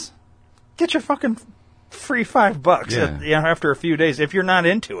fence, get your fucking free $5 after a few days if you're not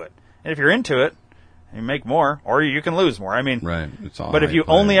into it. And if you're into it, you make more, or you can lose more. I mean, right. It's all but if you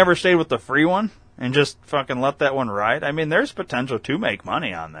only ever stayed with the free one and just fucking let that one ride, I mean, there's potential to make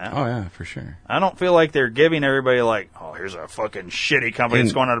money on that. Oh, yeah, for sure. I don't feel like they're giving everybody like, oh, here's a fucking shitty company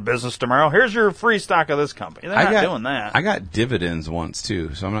that's going out of business tomorrow. Here's your free stock of this company. They're not doing that. I got dividends once,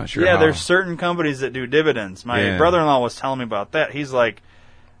 too, so I'm not sure Yeah, there's certain companies that do dividends. My brother-in-law was telling me about that. He's like,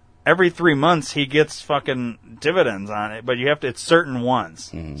 every 3 months he gets fucking dividends on it, but you have to, it's certain ones.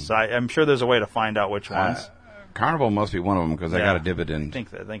 Mm-hmm. So I'm sure there's a way to find out which ones. Carnival must be one of them because I got a dividend. I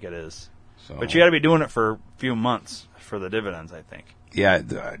think it is. So. But you got to be doing it for a few months for the dividends, I think. Yeah,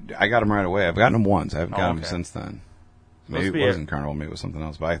 I got them right away. I've gotten them once. I haven't gotten them since then. Maybe it wasn't Carnival. Maybe it was something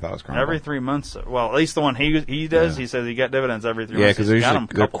else, but I thought it was Carnival. Every 3 months. Well, at least the one he does, he says you get dividends every 3 months. Yeah, because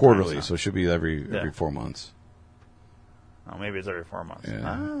they're quarterly, so it should be every 4 months. Oh, maybe it's every 4 months.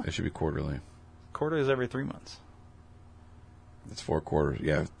 Yeah, it should be quarterly. Quarterly is every 3 months. It's 4 quarters.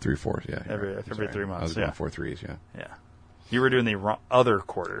 Yeah, 3/4. Yeah, every 3 months. I was going 4 3s. Yeah. Yeah. You were doing the other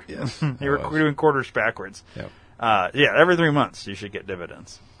quarter. Yes. You were doing quarters backwards. Yep. Every 3 months you should get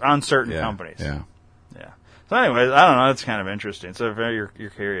dividends on certain companies. Yeah. So anyways, I don't know. It's kind of interesting. So if you're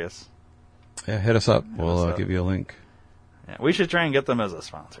curious. Yeah, hit us up. We'll give you a link. Yeah, we should try and get them as a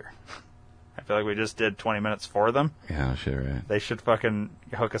sponsor. I feel like we just did 20 minutes for them. Yeah, sure, right. They should fucking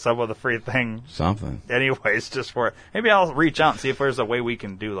hook us up with a free thing. Something. Anyways, just for it. Maybe I'll reach out and see if there's a way we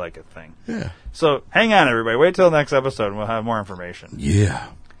can do like a thing. Yeah. So hang on, everybody. Wait till the next episode and we'll have more information. Yeah.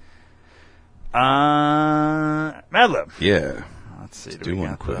 Madlib. Yeah. Let's see. Do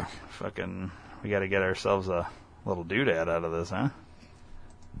one quick. We got to get ourselves a little doodad out of this, huh?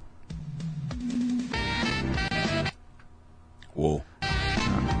 Whoa.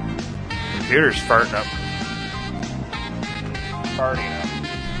 Computer's farting up. Farting up.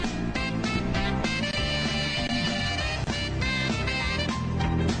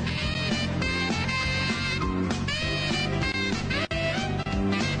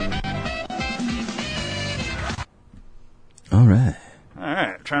 All right.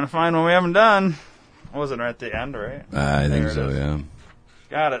 Trying to find one we haven't done. Wasn't right at the end, right? I think so, yeah.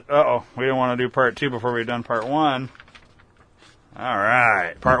 Got it. Uh-oh. We didn't want to do part 2 before we've done part 1. All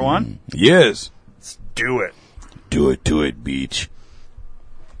right. Part 1? Yes. Let's do it. Do it, beach.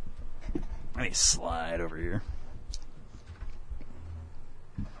 Let me slide over here.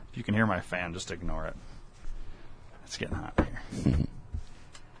 If you can hear my fan, just ignore it. It's getting hot here.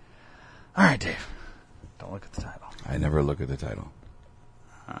 All right, Dave. Don't look at the title. I never look at the title.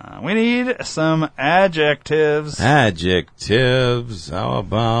 We need some adjectives. Adjectives. How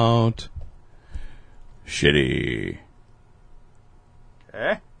about shitty?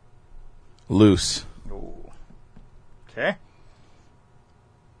 Okay. Loose. Ooh. Okay.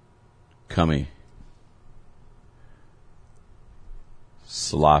 Cummy.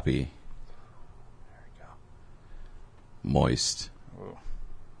 Sloppy. There you go. Moist. Ooh.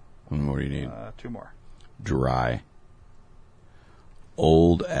 How many more do you need? 2 more. Dry.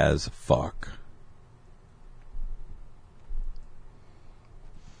 Old as fuck.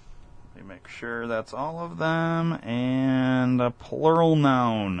 Let me make sure that's all of them. And a plural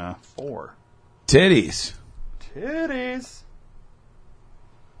noun. 4. Titties. Titties.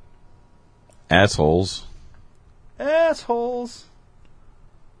 Assholes. Assholes.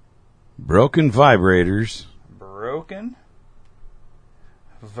 Broken vibrators. Broken.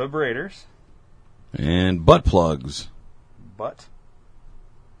 Vibrators. And butt plugs. Butt.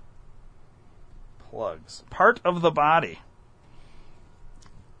 Plugs. Part of the body.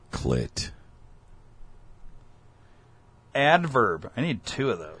 Clit. Adverb. I need 2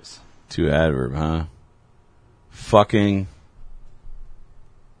 of those. 2 adverb, huh? Fucking.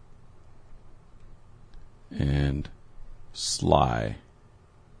 And sly.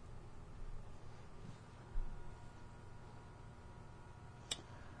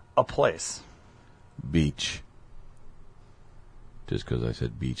 A place. Beach. Just because I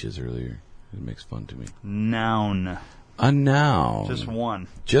said beaches earlier. It makes fun to me. Noun. A noun. Just one.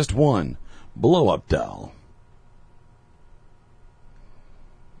 Just one. Blow up doll.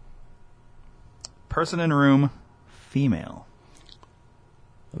 Person in room. Female.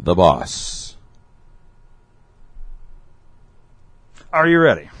 The boss. Are you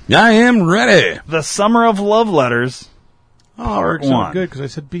ready? I am ready. The Summer of Love Letters. Oh, it works out good because I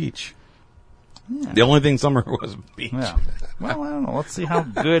said beach. Yeah. The only thing summer was beach. Yeah. Well, I don't know. Let's see how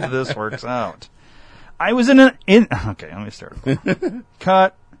good this works out. I was okay, let me start.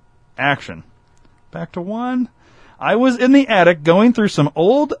 Cut. Action. Back to 1. I was in the attic going through some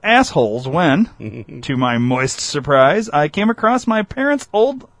old assholes when, to my moist surprise, I came across my parents'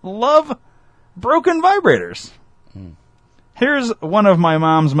 old love broken vibrators. Here's one of my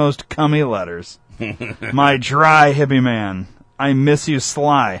mom's most cummy letters. My dry hippie man, I miss you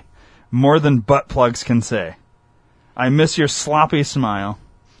sly, more than butt plugs can say. I miss your sloppy smile.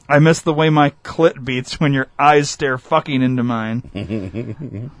 I miss the way my clit beats when your eyes stare fucking into mine.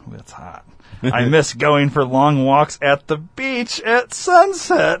 Ooh, that's hot. I miss going for long walks at the beach at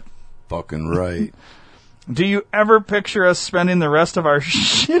sunset. Fucking right. Do you ever picture us spending the rest of our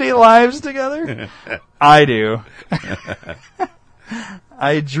shitty lives together? I do.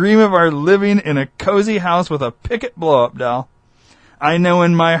 I dream of our living in a cozy house with a picket blow-up doll. I know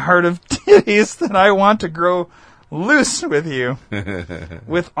in my heart of titties that I want to grow loose with you.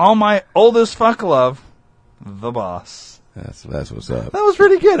 With all my oldest fuck love, the boss. That's what's up. That was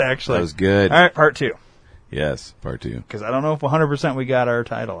pretty good, actually. That was good. All right, part 2. Yes, part 2. Because I don't know if 100% we got our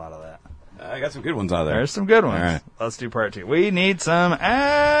title out of that. I got some good ones out there. There's some good ones. All right. Let's do part 2. We need some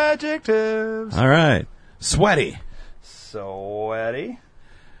adjectives. All right. Sweaty. Sweaty.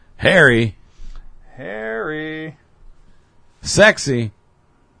 Hairy. Hairy. Sexy.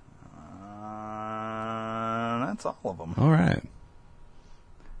 That's all of them. All right.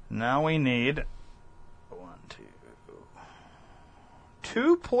 Now we need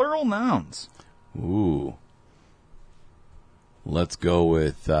 2 plural nouns. Ooh. Let's go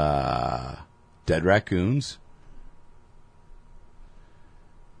with dead raccoons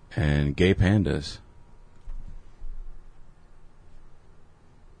and gay pandas.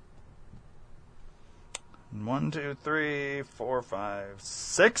 One, 2, 3, 4, 5,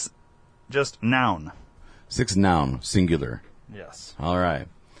 6. Just noun. 6 noun, singular. Yes. All right.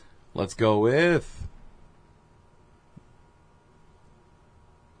 Let's go with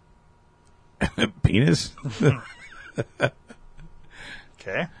penis.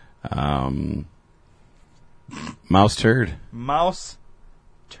 Okay. Mouse turd. Mouse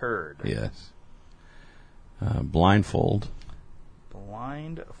turd. Yes. Blindfold.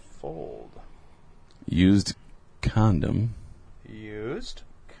 Blindfold. Used condom. Used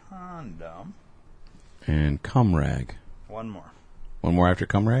condom. And cum rag. One more. One more after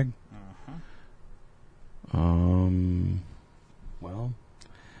cum rag? Uh-huh. Well,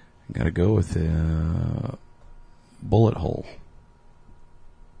 I gotta go with bullet hole.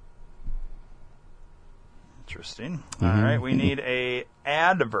 Interesting. Mm-hmm. All right, we need a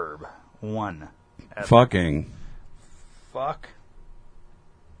adverb. 1. Adverb. Fucking. Fuck.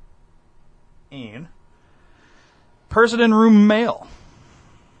 In. Person in room male.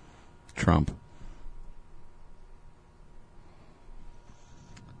 Trump.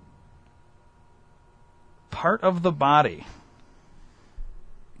 Part of the body.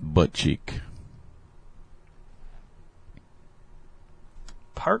 Butt cheek.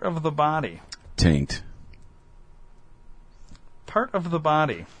 Part of the body. Taint. Part of the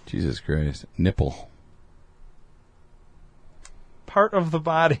body. Jesus Christ. Nipple. Part of the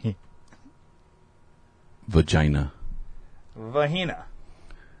body. Vagina. Vagina.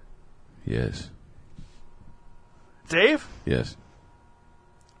 Yes. Dave? Yes.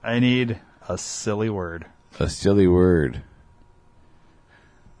 I need a silly word. A silly word.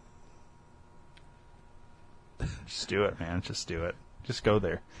 Just do it, man. Just do it. Just go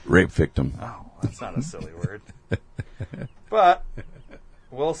there. Rape victim. Oh, that's not a silly word. But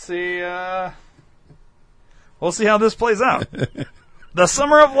we'll see. We'll see how this plays out. The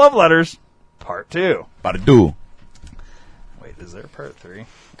Summer of Love Letters, Part 2. Part 2. Wait, is there Part 3? Oh,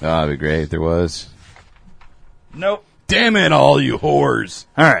 that'd be great if there was. Nope. Damn it, all you whores.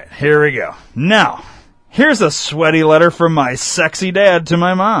 All right, here we go. Now, here's a sweaty letter from my sexy dad to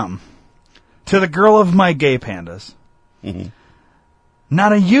my mom. To the girl of my gay pandas. Mm-hmm.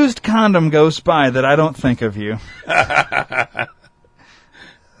 Not a used condom goes by that I don't think of you. That's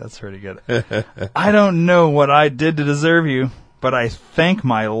pretty good. I don't know what I did to deserve you, but I thank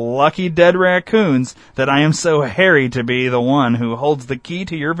my lucky dead raccoons that I am so hairy to be the one who holds the key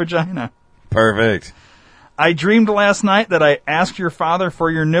to your vagina. Perfect. I dreamed last night that I asked your father for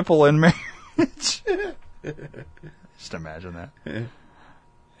your nipple in marriage. Just imagine that.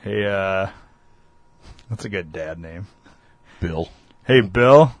 Hey, that's a good dad name. Bill. Hey,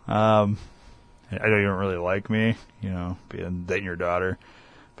 Bill. I know you don't really like me, dating your daughter,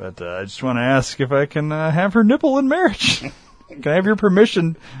 but I just want to ask if I can have her nipple in marriage. Can I have your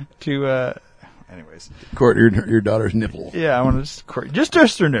permission to, anyways. Court your daughter's nipple. Yeah, I want to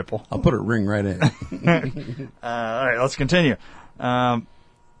just her nipple. I'll put a ring right in. All right, let's continue.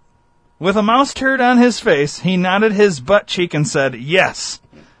 With a mouse turd on his face, he nodded his butt cheek and said, yes.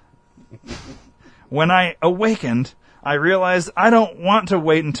 When I awakened, I realized I don't want to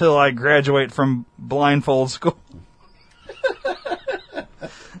wait until I graduate from blindfold school.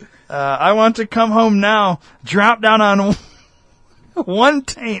 I want to come home now, drop down on one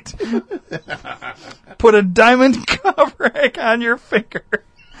taint, put a diamond cover egg on your finger,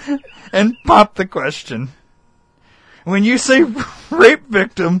 and pop the question. When you say rape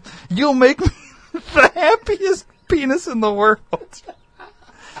victim, you'll make me the happiest penis in the world.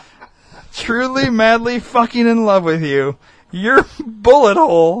 Truly, madly fucking in love with you. Your bullet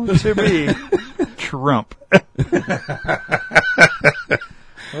hole to be Trump.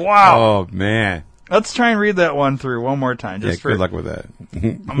 Wow. Oh, man. Let's try and read that one through one more time. Good luck with that.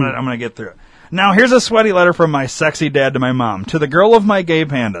 I'm gonna get through it. Now, here's a sweaty letter from my sexy dad to my mom. To the girl of my gay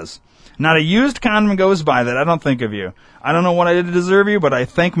pandas. Not a used condom goes by that I don't think of you. I don't know what I did to deserve you, but I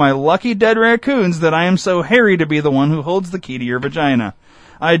thank my lucky dead raccoons that I am so hairy to be the one who holds the key to your vagina.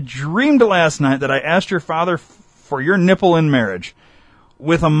 I dreamed last night that I asked your father for your nipple in marriage.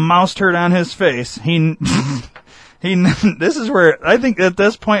 With a mouse turd on his face, this is where, I think at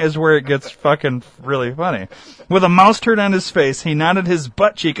this point is where it gets fucking really funny. With a mouse turd on his face, he nodded his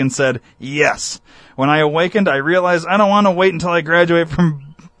butt cheek and said, yes. When I awakened, I realized I don't want to wait until I graduate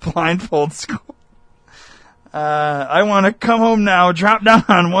from blindfold school. I want to come home now, drop down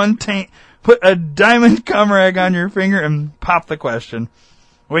on one taint, put a diamond cum rag on your finger, and pop the question.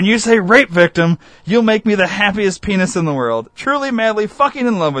 When you say rape victim, you'll make me the happiest penis in the world. Truly, madly, fucking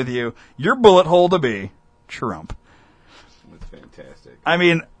in love with you. Your bullet hole to be Trump. That's fantastic. I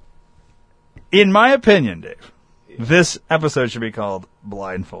mean, in my opinion, Dave, this episode should be called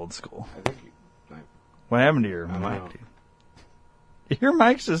Blindfold School. What happened to your mic, dude? Your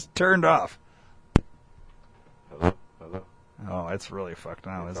mic's just turned off. Hello? Oh, it's really fucked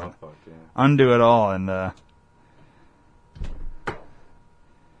now, isn't it? Fucked, yeah. Undo it all, and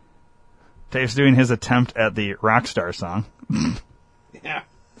Dave's doing his attempt at the Rockstar song. Yeah.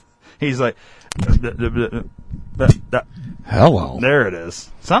 He's like, hello. There it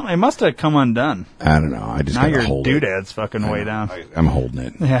is. Something, it must have come undone. I don't know. I just now gotta your hold it. doodad's fucking way down. I'm holding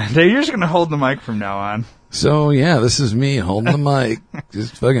it. Yeah, Dave, you're just gonna hold the mic from now on. So, yeah, this is me holding the mic.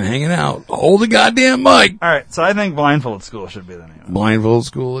 Just fucking hanging out. Hold the goddamn mic. All right, so I think Blindfold School should be the name. Blindfold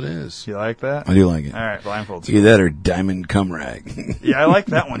School it is. You like that? I do like it. All right, Blindfold School. Either that or Diamond Cum Rag. Yeah, I like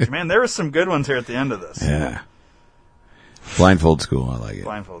that one. Man, there were some good ones here at the end of this. Yeah. Blindfold School, I like it.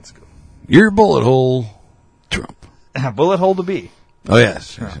 Blindfold School. Your bullet hole, Trump. Bullet hole to be. Oh,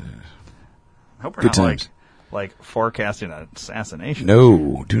 yes. I hope we're Good not times. like forecasting an assassination.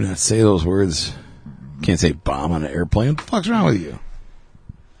 No, do not say those words. Can't say bomb on an airplane. What the fuck's wrong with you?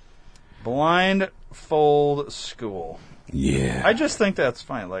 Blindfold School. Yeah. I just think that's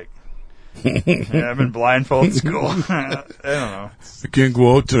fine. Like, yeah, I'm in Blindfold School. I don't know. I can't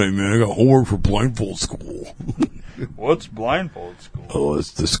go out today, man. I got homework for Blindfold School. What's blindfold school? Oh,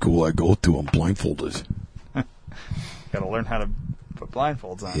 it's the school I go to. I'm blindfolded. Gotta learn how to put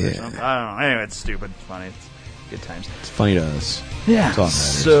blindfolds on or something. I don't know. Anyway, it's stupid. It's funny. It's good times. It's funny to us. Yeah. That's all that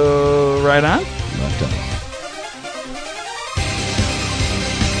matters. So, right on? Left on.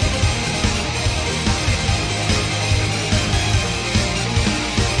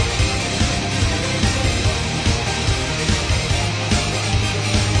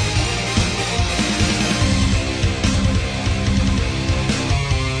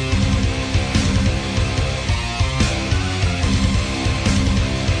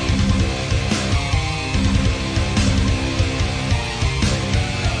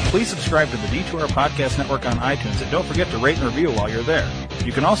 Please subscribe to the D2R Podcast Network on iTunes, and don't forget to rate and review while you're there.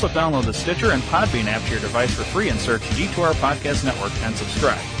 You can also download the Stitcher and Podbean app to your device for free and search D2R Podcast Network and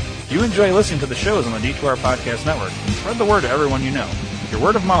subscribe. If you enjoy listening to the shows on the D2R Podcast Network, spread the word to everyone you know. Your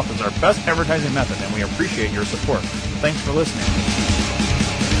word of mouth is our best advertising method, and we appreciate your support. Thanks for listening.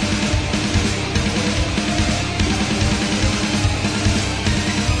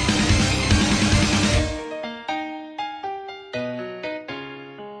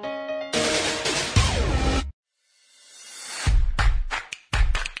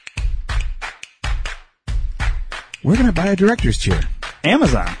 Where can I buy a director's chair?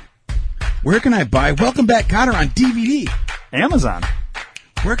 Amazon. Where can I buy Welcome Back, Kotter on DVD? Amazon.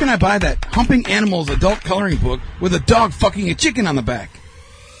 Where can I buy that Humping Animals adult coloring book with a dog fucking a chicken on the back?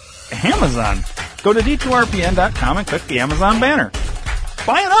 Amazon. Go to D2RPN.com and click the Amazon banner.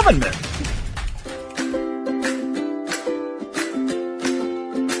 Buy an oven mitt.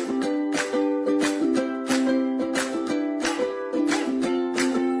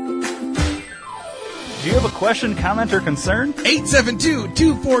 Do you have a question, comment, or concern?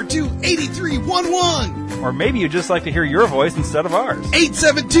 872-242-8311. Or maybe you'd just like to hear your voice instead of ours.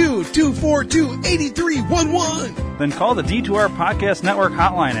 872-242-8311. Then call the D2R Podcast Network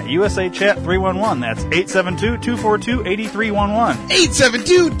hotline at USA Chat 311. That's 872-242-8311.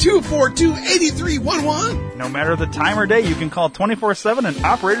 872-242-8311. No matter the time or day, you can call 24/7 and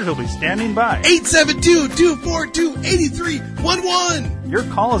operators will be standing by. 872-242-8311. Your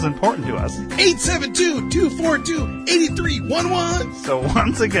call is important to us. 872-242-8311. So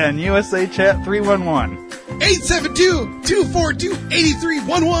once again, USA Chat 311.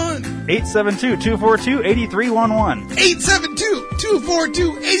 872-242-8311. 872-242-8311.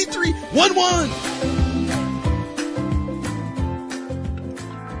 872-242-8311.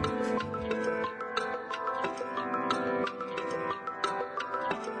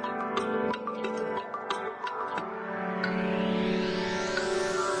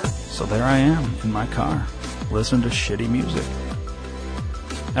 So there I am in my car, listening to shitty music.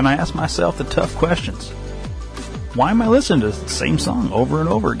 And I ask myself the tough questions. Why am I listening to the same song over and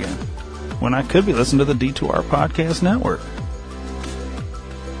over again when I could be listening to the D2R Podcast Network?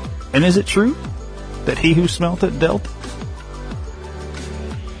 And is it true that he who smelt it dealt it?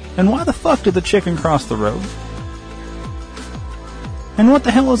 And why the fuck did the chicken cross the road? And what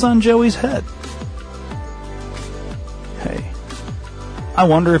the hell is on Joey's head? Hey, I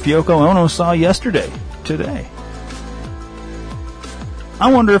wonder if Yoko Ono saw yesterday, today. I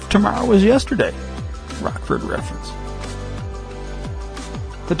wonder if tomorrow was yesterday. Rockford reference.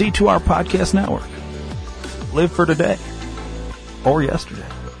 The D2R Podcast Network. Live for today. Or yesterday.